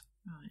grant.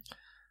 Right.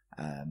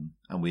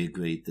 And we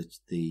agreed that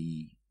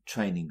the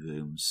training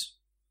rooms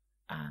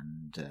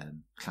and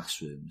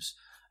classrooms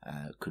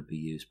could be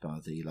used by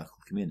the local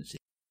community.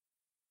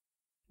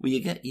 Well,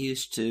 you get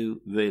used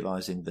to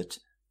realising that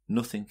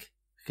nothing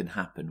can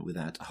happen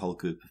without a whole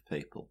group of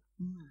people.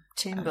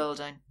 Team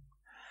building.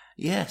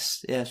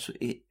 Yes. It's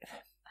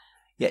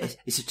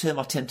a term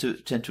I tend to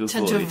avoid. Tend to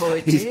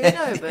avoid, do you?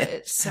 No, but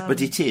it's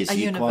but it is.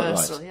 You're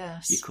universal, quite right.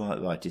 Yes. You're quite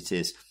right. It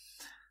is,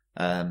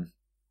 and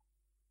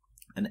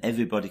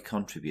everybody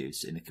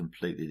contributes in a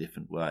completely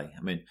different way.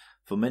 I mean,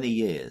 for many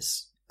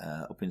years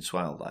up in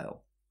Swaledale,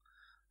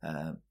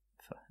 for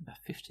about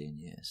 15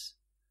 years,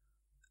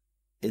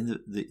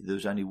 there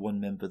was only one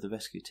member of the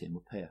rescue team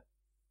up here,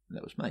 and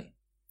that was me.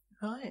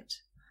 Right.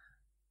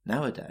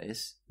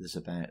 Nowadays, there's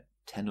about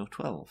 10 or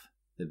 12,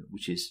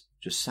 which is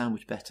just so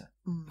much better.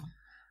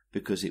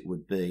 Because it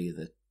would be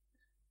that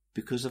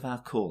because of our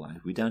call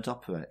out, we don't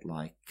operate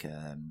like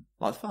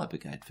the fire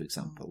brigade, for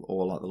example,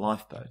 or like the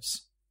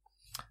lifeboats.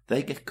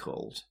 They get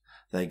called,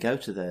 they go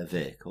to their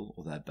vehicle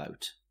or their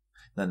boat,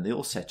 then they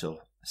all set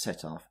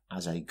off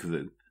as a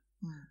group,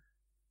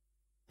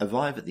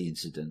 arrive at the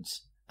incident,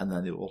 and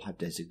then they all have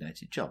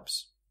designated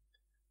jobs.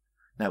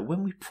 Now,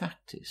 when we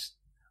practice,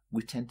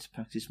 we tend to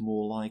practice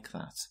more like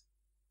that.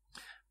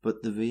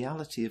 But the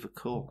reality of a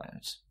call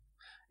out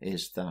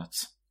is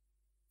that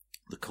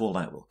the call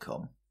out will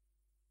come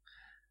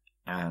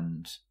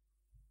and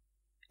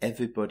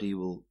everybody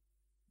will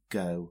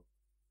go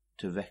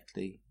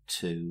directly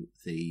to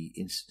the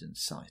incident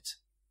site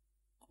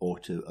or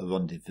to a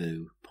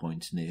rendezvous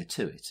point near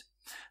to it.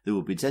 There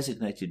will be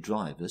designated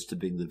drivers to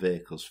bring the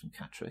vehicles from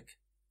Catterick,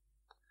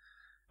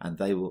 and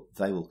they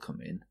will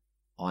come in,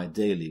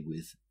 ideally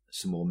with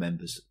some more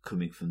members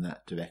coming from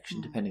that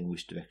direction, depending on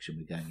which direction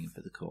we're going in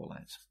for the call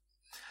out.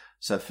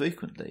 So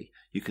frequently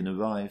you can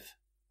arrive,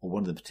 or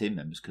one of the team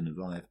members can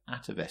arrive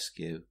at a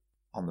rescue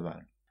on their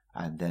own,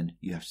 and then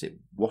you have to say,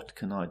 what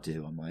can I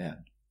do on my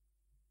own?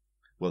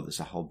 Well,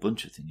 there's a whole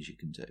bunch of things you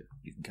can do.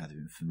 You can gather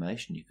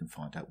information, you can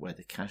find out where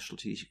the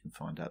casualties, you can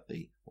find out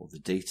all the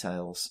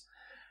details,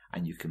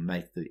 and you can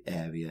make the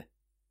area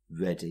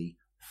ready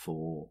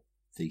for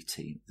the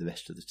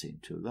rest of the team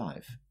to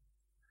arrive.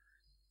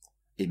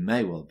 It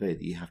may well be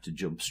that you have to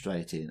jump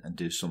straight in and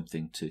do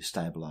something to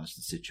stabilise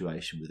the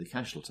situation with the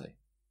casualty.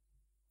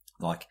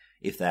 Like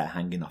if they're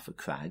hanging off a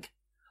crag,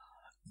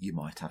 you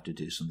might have to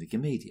do something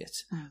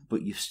immediate.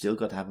 But you've still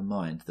got to have in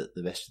mind that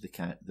the rest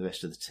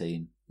of the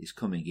team is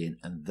coming in,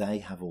 and they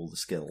have all the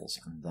skills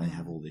and they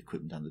have all the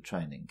equipment and the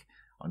training.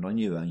 And on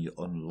your own, you're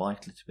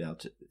unlikely to be able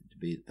to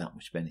be that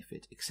much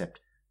benefit, except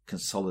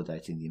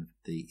consolidating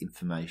the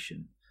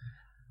information.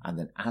 And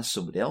then as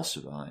somebody else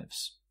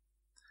arrives,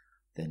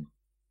 then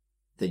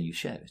you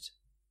share it,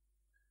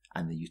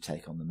 and then you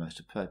take on the most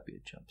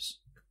appropriate jobs.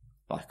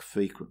 Like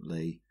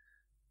frequently,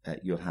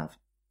 you'll have,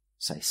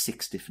 say,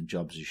 6 different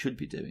jobs you should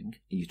be doing,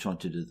 and you're trying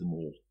to do them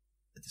all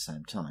at the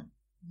same time.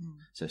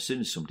 So as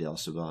soon as somebody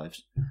else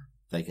arrives,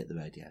 they get the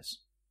radios.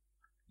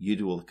 You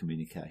do all the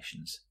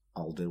communications.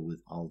 I'll deal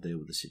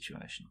with the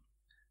situation.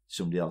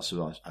 Somebody else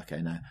arrives.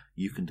 Okay, now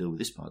you can deal with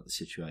this part of the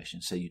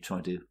situation. So you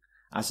try to,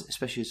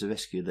 especially as a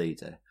rescue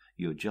leader,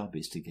 your job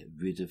is to get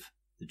rid of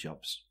the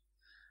jobs.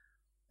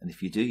 And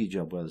if you do your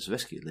job well as a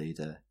rescue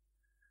leader,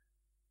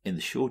 in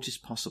the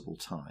shortest possible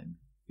time,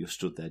 you're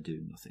stood there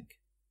doing nothing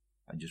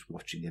and just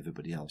watching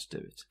everybody else do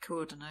it.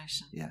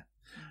 Coordination. Yeah.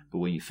 But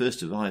when you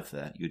first arrive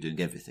there, you're doing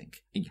everything.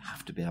 And you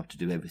have to be able to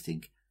do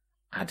everything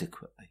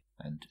adequately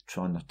and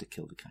try not to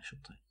kill the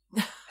casualty.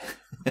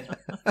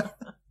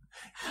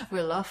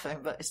 We're laughing,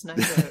 but it's no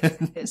joke.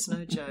 It's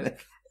no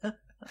joke.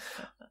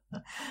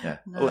 Yeah.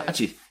 No. Well,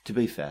 actually, to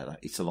be fair,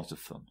 it's a lot of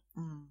fun.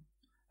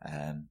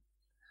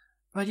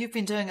 Well, you've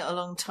been doing it a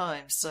long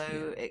time,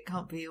 so it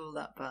can't be all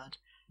that bad.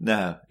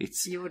 No,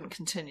 You wouldn't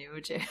continue,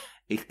 would you?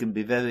 It can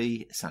be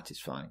very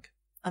satisfying.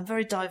 And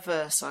very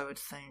diverse, I would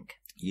think.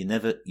 You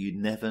never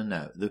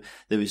know.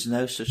 There is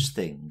no such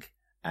thing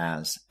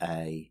as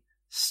a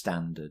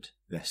standard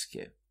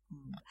rescue.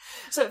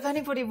 So if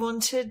anybody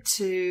wanted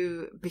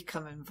to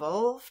become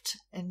involved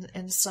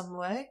in some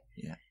way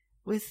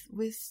with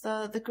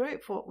the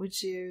group, what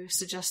would you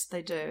suggest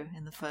they do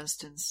in the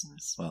first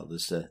instance? Well,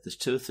 there's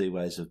 2 or 3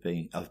 ways of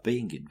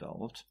being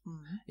involved.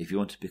 If you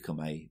want to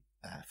become a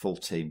full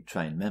team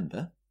trained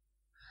member,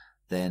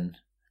 then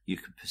you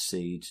can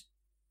proceed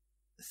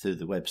through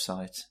the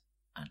website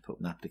and put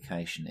an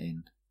application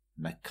in,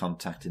 make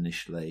contact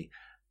initially,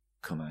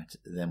 come out,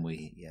 then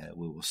we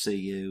will see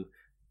you,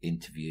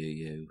 interview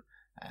you,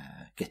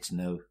 get to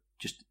know,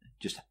 just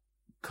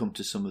come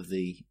to some of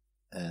the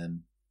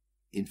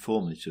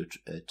informally to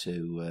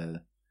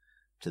the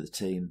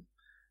team,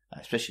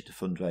 especially to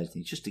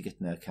fundraising, just to get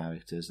to know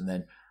characters, and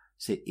then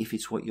see if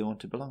it's what you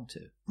want to belong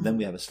to. Then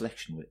we have a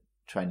selection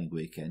training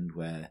weekend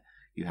where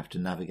you have to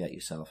navigate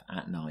yourself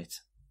at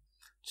night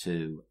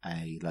to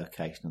a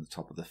location on the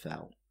top of the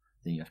fell.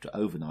 Then you have to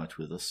overnight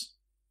with us,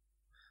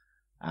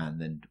 and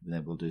then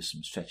we'll do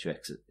some stretcher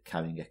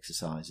carrying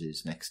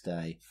exercises next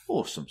day,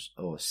 or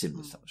a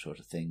similar sort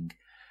of thing.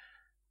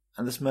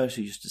 And that's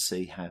mostly just to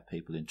see how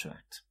people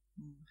interact.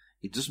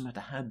 It doesn't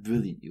matter how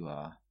brilliant you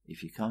are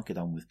if you can't get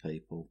on with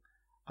people,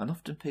 and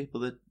often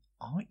people that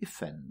aren't your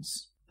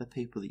friends, they're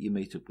people that you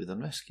meet up with on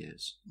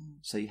rescues.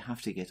 So you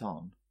have to get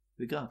on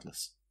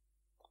regardless.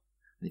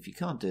 And if you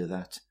can't do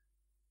that,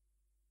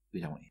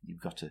 you've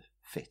got to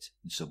fit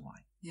in some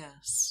way.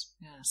 Yes.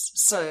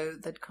 So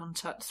they'd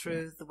contact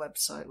through the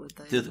website, would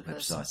they? Through the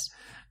website.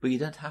 But you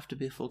don't have to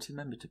be a full-time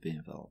member to be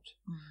involved.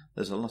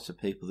 There's a lot of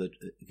people that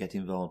get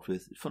involved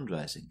with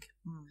fundraising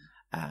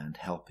and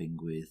helping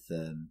with,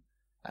 they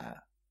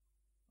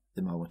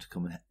might want to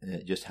come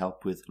and just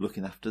help with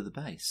looking after the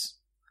base,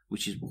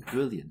 which is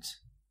brilliant,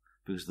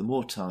 because the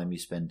more time you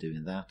spend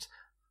doing that,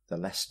 the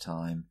less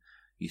time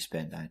you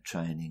spend out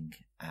training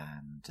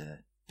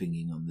and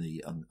bringing on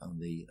the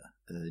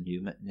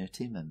new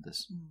team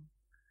members.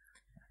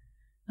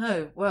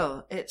 Oh,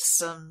 well,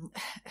 it's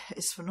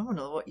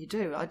phenomenal what you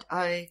do.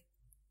 I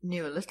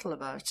knew a little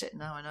about it.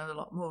 Now I know a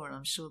lot more, and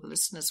I'm sure the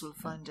listeners will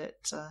find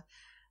it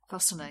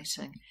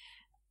fascinating.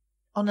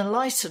 On a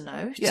lighter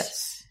note,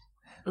 yes,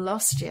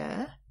 last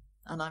year,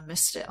 and I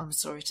missed it, I'm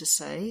sorry to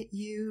say,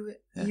 you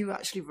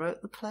actually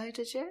wrote the play,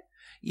 did you?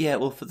 Yeah,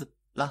 well, for the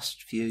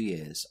last few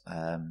years.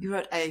 You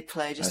wrote a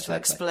play, just to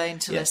explain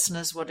to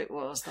listeners what it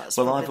was. That's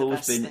I've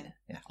always been.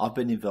 Yeah, I've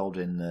been involved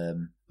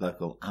in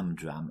local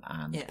Amdram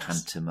and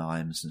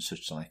pantomimes and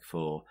such like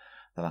for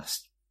the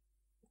last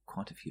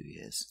quite a few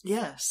years.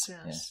 Yes.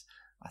 Yeah.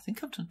 I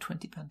think I've done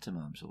 20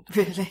 pantomimes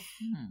altogether. Really?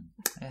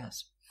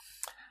 Yes.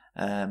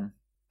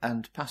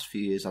 And past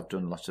few years I've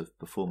done a lot of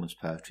performance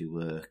poetry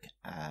work,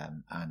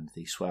 and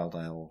the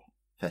Swaledale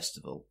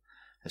Festival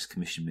has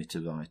commissioned me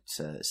to write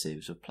a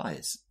series of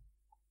plays,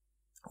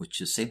 which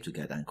has seemed to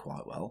go down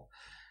quite well.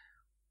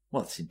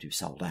 Well, they seem to be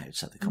sold out,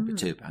 so they can't be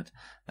too bad.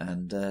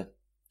 And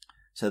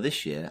so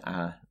this year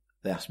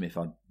they asked me if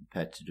I'd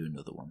prepared to do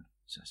another one,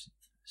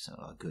 so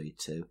I agreed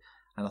to.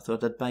 And I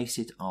thought I'd base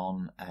it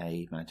on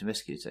a mountain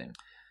rescue team.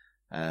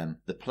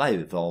 The play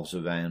revolves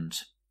around,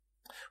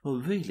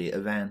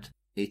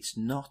 it's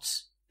not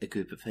a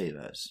group of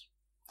heroes.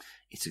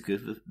 It's a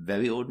group of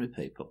very ordinary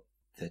people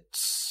that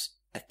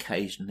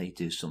occasionally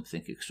do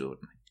something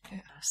extraordinary.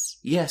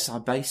 Yes, I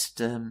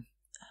based on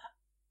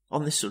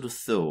this sort of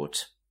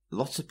thought.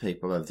 Lots of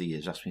people over the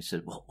years asked me,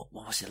 said, what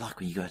was it like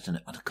when you go out on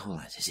a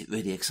call-out? Is it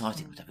really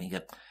exciting? Whatever. You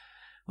go,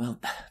 well,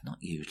 not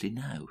usually,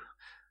 no.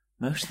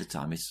 Most of the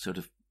time it's sort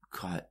of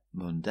quite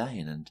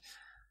mundane and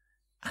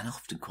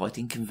often quite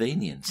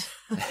inconvenient.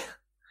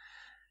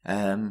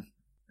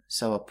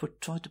 So I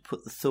tried to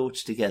put the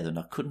thoughts together, and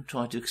I couldn't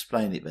try to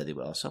explain it very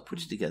well. So I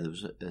put it together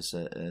as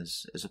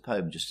a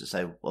poem, just to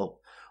say,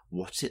 well,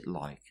 what's it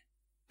like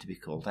to be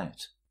called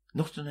out?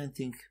 Not on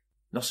anything,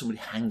 not somebody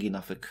hanging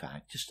off a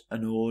crag, just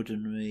an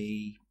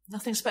ordinary.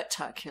 Nothing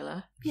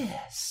spectacular.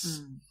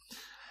 Yes.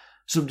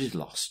 Somebody's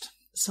lost.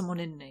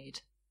 Someone in need.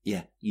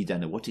 Yeah, you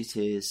don't know what it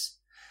is,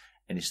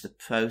 and it's the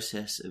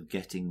process of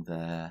getting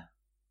there.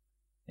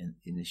 And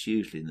it's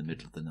usually in the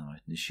middle of the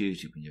night, and it's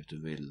usually when you have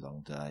a really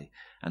long day,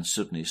 and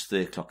suddenly it's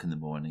 3 o'clock in the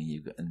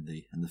morning, and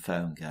the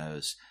phone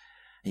goes,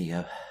 and you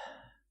go,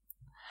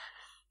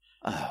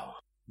 oh,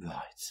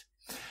 right.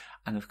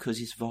 And of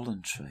course it's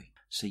voluntary,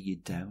 so you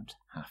don't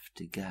have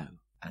to go,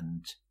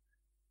 and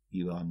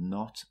you are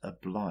not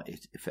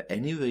obliged. If for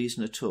any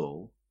reason at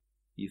all,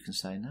 you can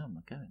say, no, I'm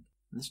not going.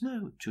 And there's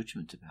no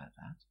judgment about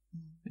that.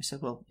 You say,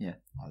 well, yeah,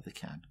 either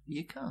can, or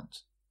you can't.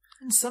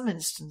 In some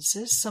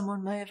instances,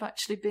 someone may have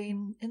actually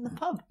been in the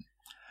pub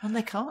and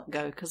they can't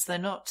go because they're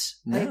not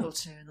able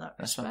to in that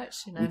respect. Right.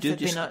 You know, if they've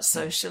been out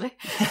socially.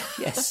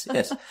 Yes.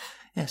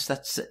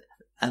 That's it.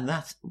 And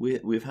that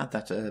we've had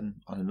that on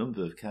a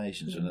number of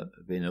occasions. And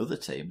in other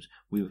teams,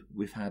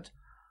 we've had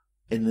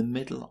in the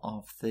middle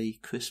of the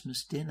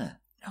Christmas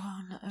dinner.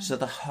 Oh no! So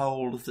the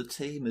whole of the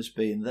team has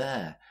been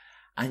there,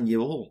 and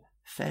you're all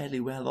fairly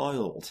well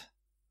oiled.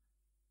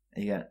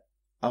 And you go,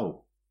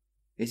 oh,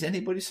 is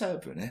anybody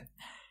sober in it?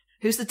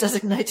 Who's the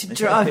designated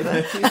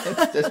driver?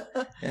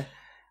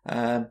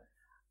 And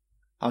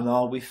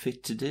are we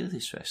fit to do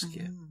this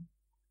rescue?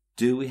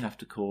 Do we have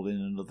to call in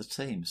another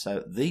team?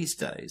 So these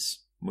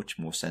days, much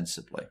more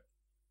sensibly,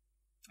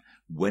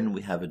 when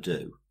we have a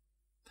do,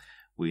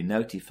 we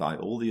notify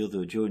all the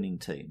other adjoining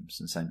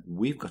teams and say,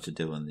 we've got a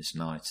do on this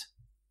night,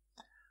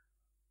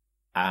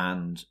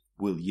 and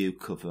will you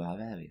cover our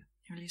area?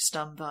 Will you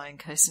stand by in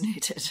case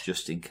needed?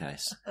 Just in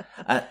case.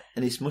 And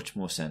it's much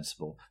more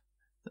sensible.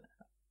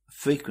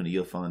 Frequently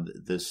you'll find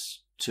that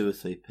there's 2 or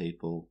 3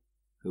 people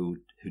who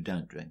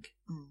don't drink,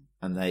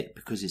 and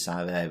because it's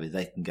our area,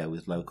 they can go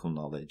with local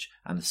knowledge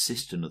and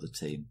assist another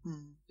team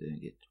doing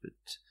it.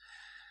 But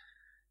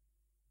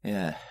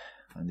yeah,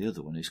 and the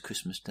other one is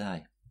Christmas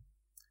Day.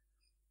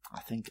 I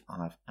think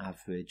I've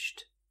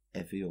averaged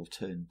every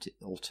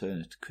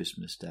alternate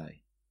Christmas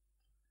Day.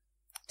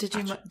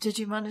 Did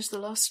you manage the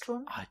last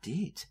one? I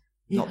did.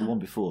 Not the one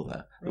before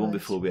though. The one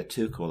before we had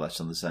 2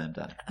 call-outs on the same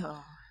day.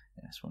 Oh.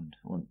 Yes,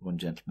 one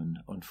gentleman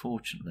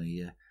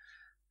unfortunately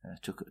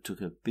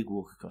took a big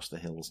walk across the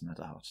hills and had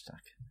a heart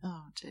attack.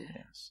 Oh dear.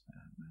 Yes,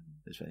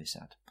 it was very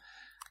sad.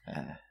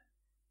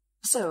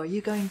 So, are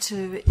you going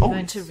to read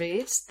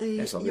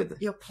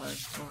your poem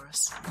for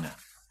us? No.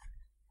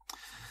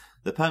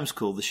 The poem's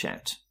called "The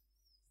Shout."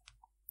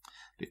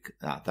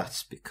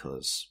 That's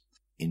because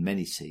in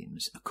many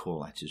teams a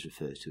call-out is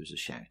referred to as a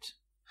shout,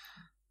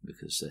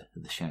 because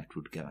the shout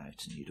would go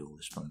out and you'd all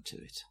respond to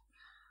it.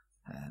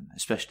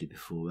 Especially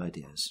before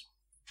radios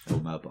or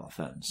mobile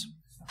phones.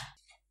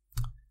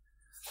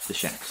 The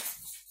shout.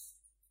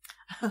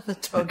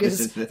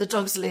 The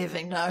dog's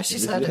leaving now.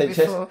 She's heard it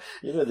before.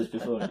 You've heard this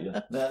before, haven't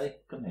you? Mary,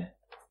 come here.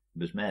 It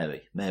was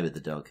Mary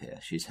the dog here.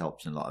 She's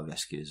helped in a lot of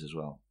rescues as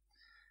well.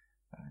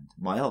 And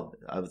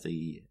over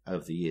the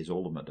years,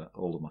 all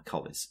of my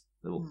collies,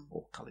 they're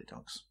all collie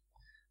dogs.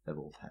 they've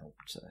all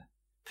helped,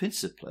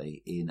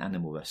 principally in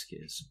animal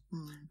rescues,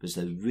 because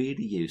they're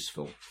really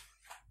useful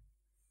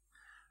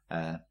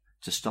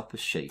to stop a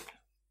sheep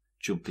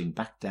jumping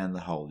back down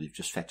the hole you've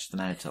just fetched them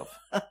out of.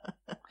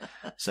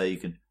 So you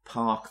can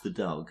park the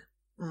dog,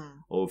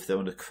 or if they're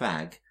on a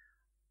crag,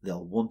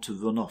 they'll want to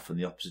run off in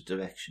the opposite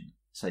direction.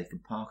 So you can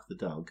park the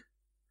dog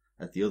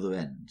at the other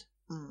end,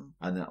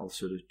 and that'll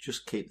sort of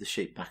just keep the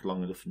sheep back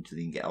long enough until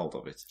you can get hold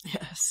of it.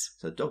 Yes.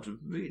 So dogs are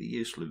really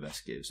useful in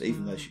rescues,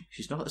 even though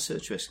she's not a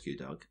search rescue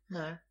dog.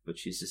 No. But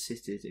she's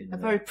assisted in... A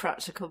very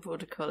practical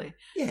border collie.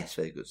 Yes,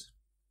 very good.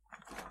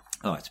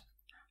 All right.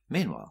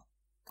 Meanwhile,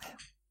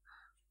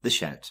 the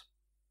shout.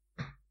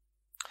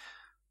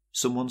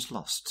 Someone's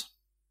lost.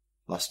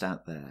 Lost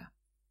out there.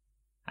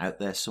 Out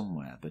there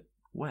somewhere, but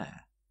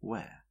where?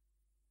 Where?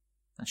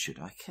 And should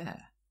I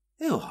care?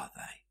 Who are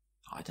they?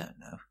 I don't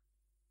know.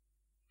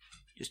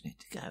 Just need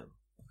to go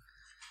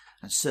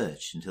and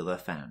search until they're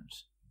found.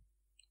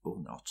 Or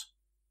not.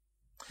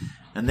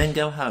 And then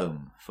go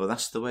home, for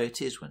that's the way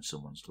it is when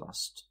someone's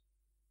lost.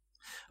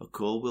 A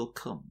call will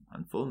come,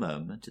 and for a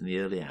moment in the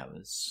early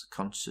hours,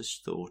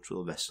 conscious thought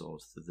will wrestle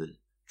through the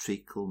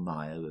treacle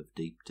mire of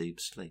deep, deep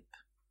sleep,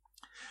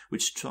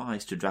 which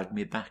tries to drag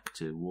me back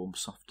to warm,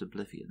 soft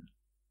oblivion.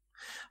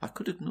 I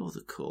could ignore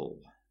the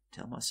call,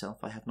 tell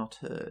myself I have not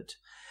heard,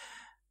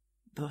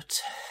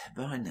 but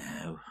by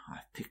now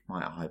I've picked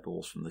my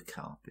eyeballs from the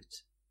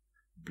carpet,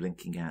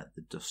 blinking out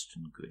the dust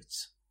and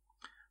grit,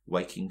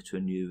 waking to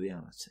a new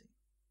reality.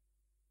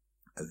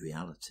 A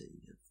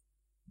reality of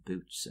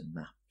boots and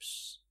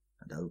maps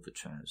and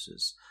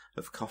over-trousers,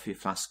 of coffee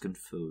flask and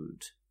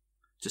food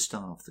to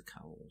starve the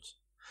cold,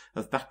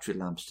 of battery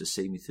lamps to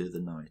see me through the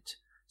night,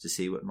 to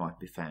see what might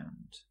be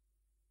found.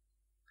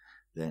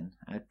 Then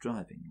out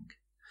driving,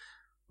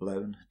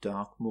 lone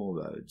dark moor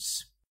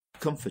roads,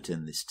 comfort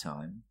in this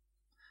time,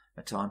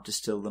 a time to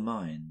still the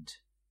mind,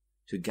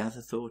 to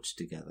gather thoughts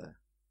together,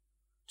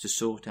 to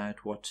sort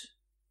out what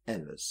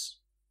errors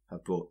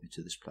have brought me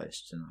to this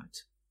place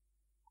tonight.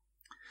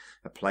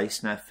 A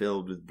place now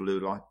filled with blue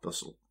light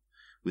bustle,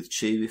 with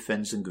cheery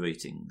friends and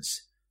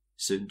greetings,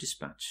 soon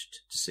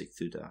dispatched to seek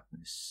through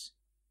darkness,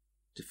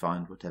 to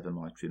find whatever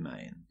might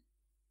remain.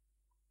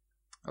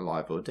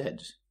 Alive or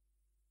dead,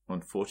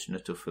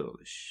 unfortunate or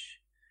foolish,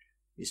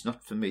 it's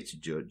not for me to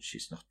judge,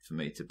 it's not for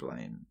me to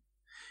blame.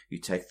 You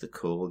take the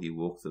call, you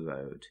walk the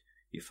road,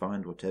 you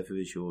find whatever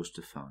is yours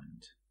to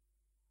find.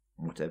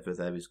 And whatever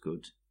there is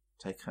good,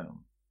 take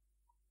home.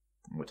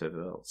 And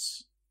whatever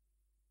else,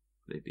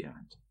 leave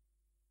behind.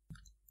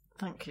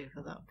 Thank you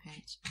for that,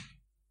 Pete.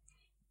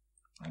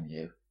 And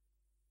you.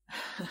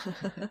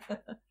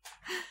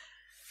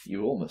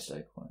 You almost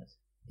stay quiet.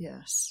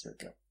 Yes.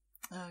 Okay.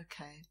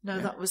 Okay. No,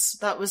 Yeah.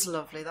 that was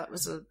lovely. That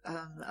was a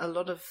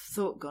lot of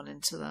thought gone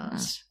into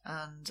that,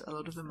 and a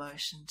lot of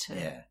emotion too.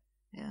 Yeah.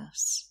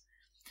 Yes.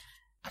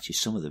 Actually,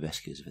 some of the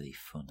rescues are very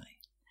funny.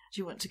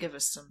 Do you want to give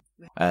us some?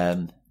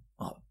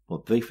 Well,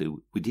 briefly,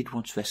 we did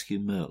once rescue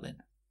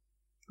Merlin.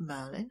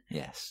 Merlin?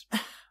 Yes.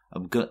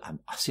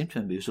 I seem to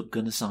remember he was up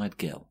Gunnerside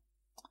Gill.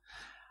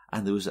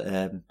 And there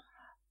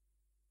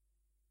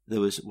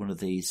was one of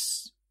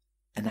these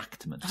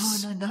enactments.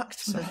 Oh, an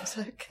enactment,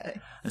 So- okay.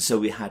 And so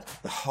we had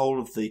the whole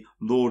of the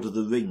Lord of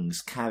the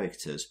Rings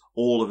characters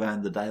all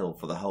around the Dale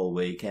for the whole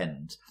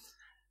weekend.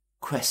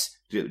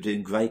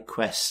 Doing great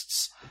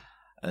quests.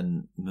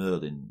 And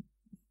Merlin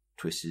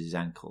twisted his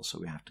ankle, so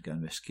we have to go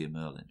and rescue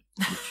Merlin,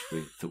 which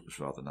we thought was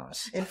rather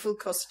nice. In full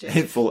costume.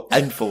 In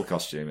full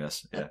costume,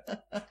 yes. Yeah.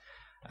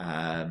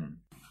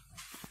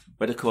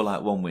 We had a call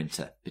out one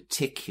winter,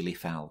 particularly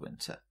foul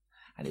winter,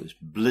 and it was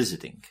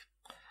blizzarding.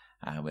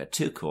 And we had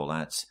 2 call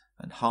outs,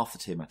 and half the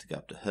team had to go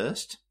up to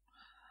Hurst,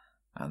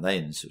 and they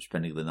ended up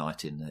spending the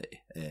night in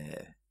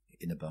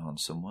a barn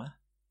somewhere.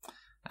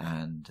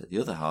 And the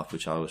other half,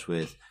 which I was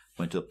with,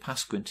 went up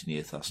past Grinton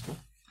Youth Hostel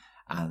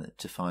and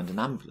to find an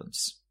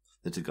ambulance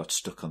that had got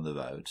stuck on the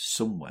road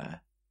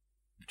somewhere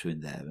between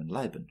there and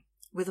Laban.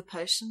 With a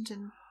patient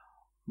in?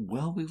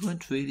 Well, we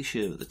weren't really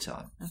sure at the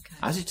time. Okay.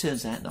 As it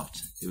turns out,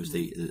 not. It was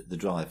the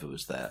driver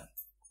was there,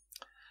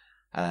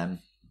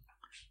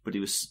 but it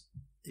was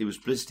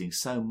blizzarding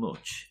so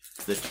much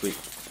that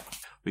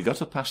we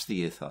got up past the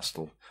youth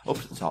hostel, up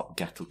to the top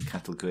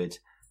cattle grid,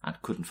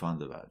 and couldn't find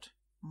the road.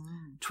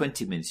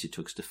 20 minutes it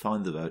took us to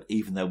find the road,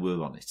 even though we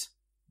were on it.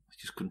 We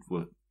just couldn't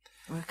work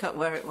out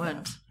where it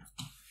went.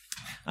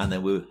 And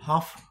then we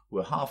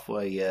were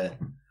halfway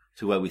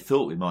to where we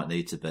thought we might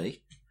need to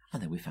be,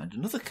 and then we found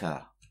another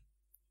car.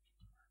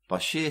 By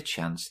sheer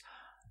chance,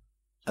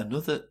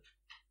 another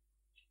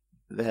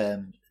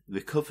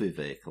recovery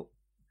vehicle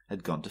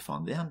had gone to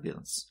find the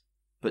ambulance,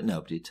 but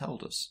nobody had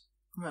told us.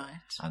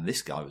 Right. And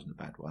this guy was in a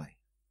bad way.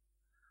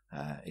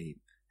 The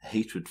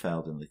heater had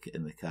failed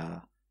in the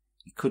car.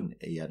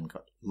 He hadn't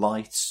got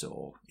lights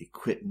or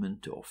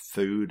equipment or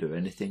food or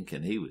anything,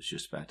 and he was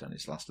just about on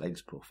his last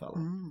legs, poor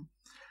fellow.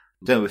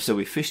 So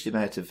we fished him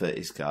out of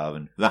his car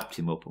and wrapped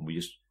him up, and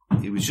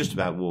he was just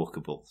about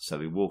walkable. So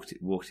we walked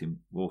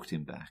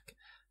him back,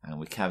 and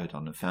we carried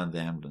on and found the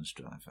ambulance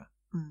driver.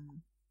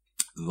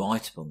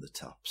 Right up on the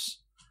tops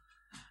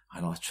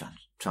And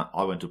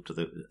I went up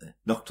to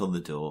knocked on the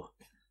door.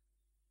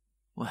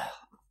 Well,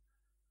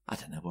 I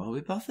don't know why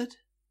we bothered.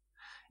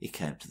 He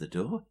came to the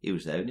door. He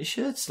was there in his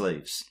shirt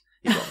sleeves.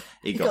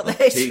 He got the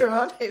heater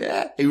on.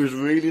 Yeah, he was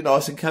really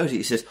nice and cosy.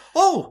 He says,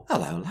 "Oh,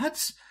 hello,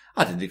 lads.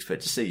 I didn't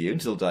expect to see you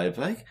until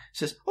daybreak." He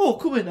says, "Oh,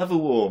 come in, have a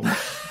warm."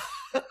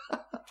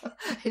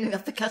 He didn't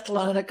have the kettle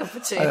on and a cup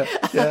of tea.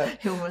 Yeah.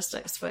 He almost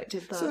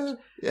expected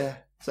that.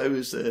 So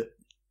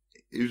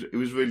it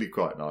was really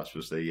quite nice.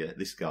 Was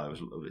this guy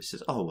was lovely. He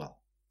says, I'll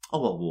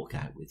walk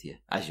out with you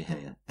as you're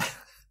here."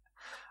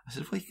 I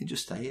said, "Well, you can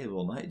just stay here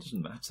all night. It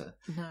doesn't matter."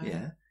 No.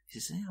 Yeah. He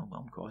says, "Yeah,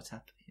 I'm quite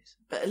happy."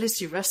 But at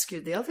least you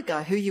rescued the other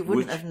guy who you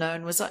wouldn't have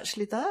known was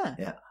actually there.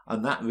 Yeah,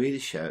 and that really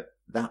showed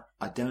that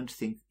I don't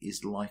think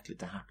is likely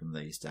to happen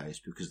these days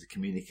because the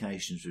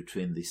communications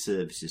between the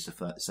services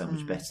are so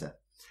much better.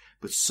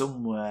 But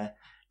somewhere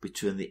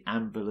between the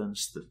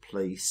ambulance, the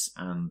police,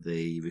 and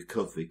the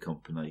recovery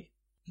company,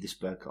 this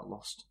bloke got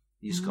lost.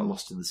 He just got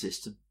lost in the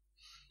system.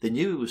 They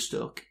knew he was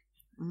stuck,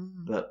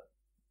 but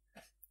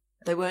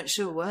they weren't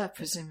sure where.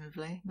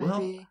 Presumably,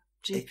 maybe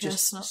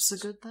GPS not so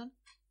good then.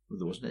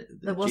 Well,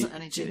 there wasn't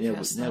any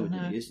GPS. We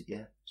didn't use it.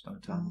 Yeah, it's a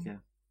long time ago.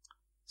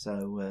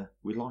 So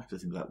we'd like to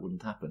think that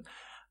wouldn't happen,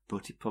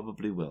 but it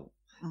probably will.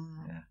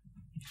 Yeah.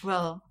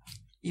 Well,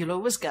 you'll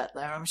always get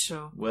there, I'm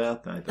sure.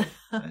 Well,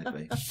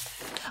 maybe.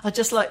 I'd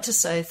just like to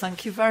say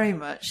thank you very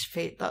much,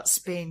 Pete. That's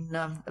been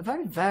a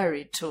very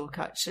varied talk,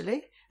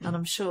 actually, and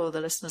I'm sure the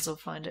listeners will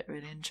find it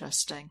really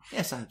interesting.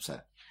 Yes, I hope so.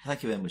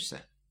 Thank you very much,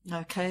 sir.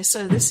 Okay,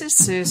 so this is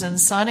Susan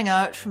signing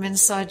out from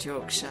Inside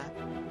Yorkshire.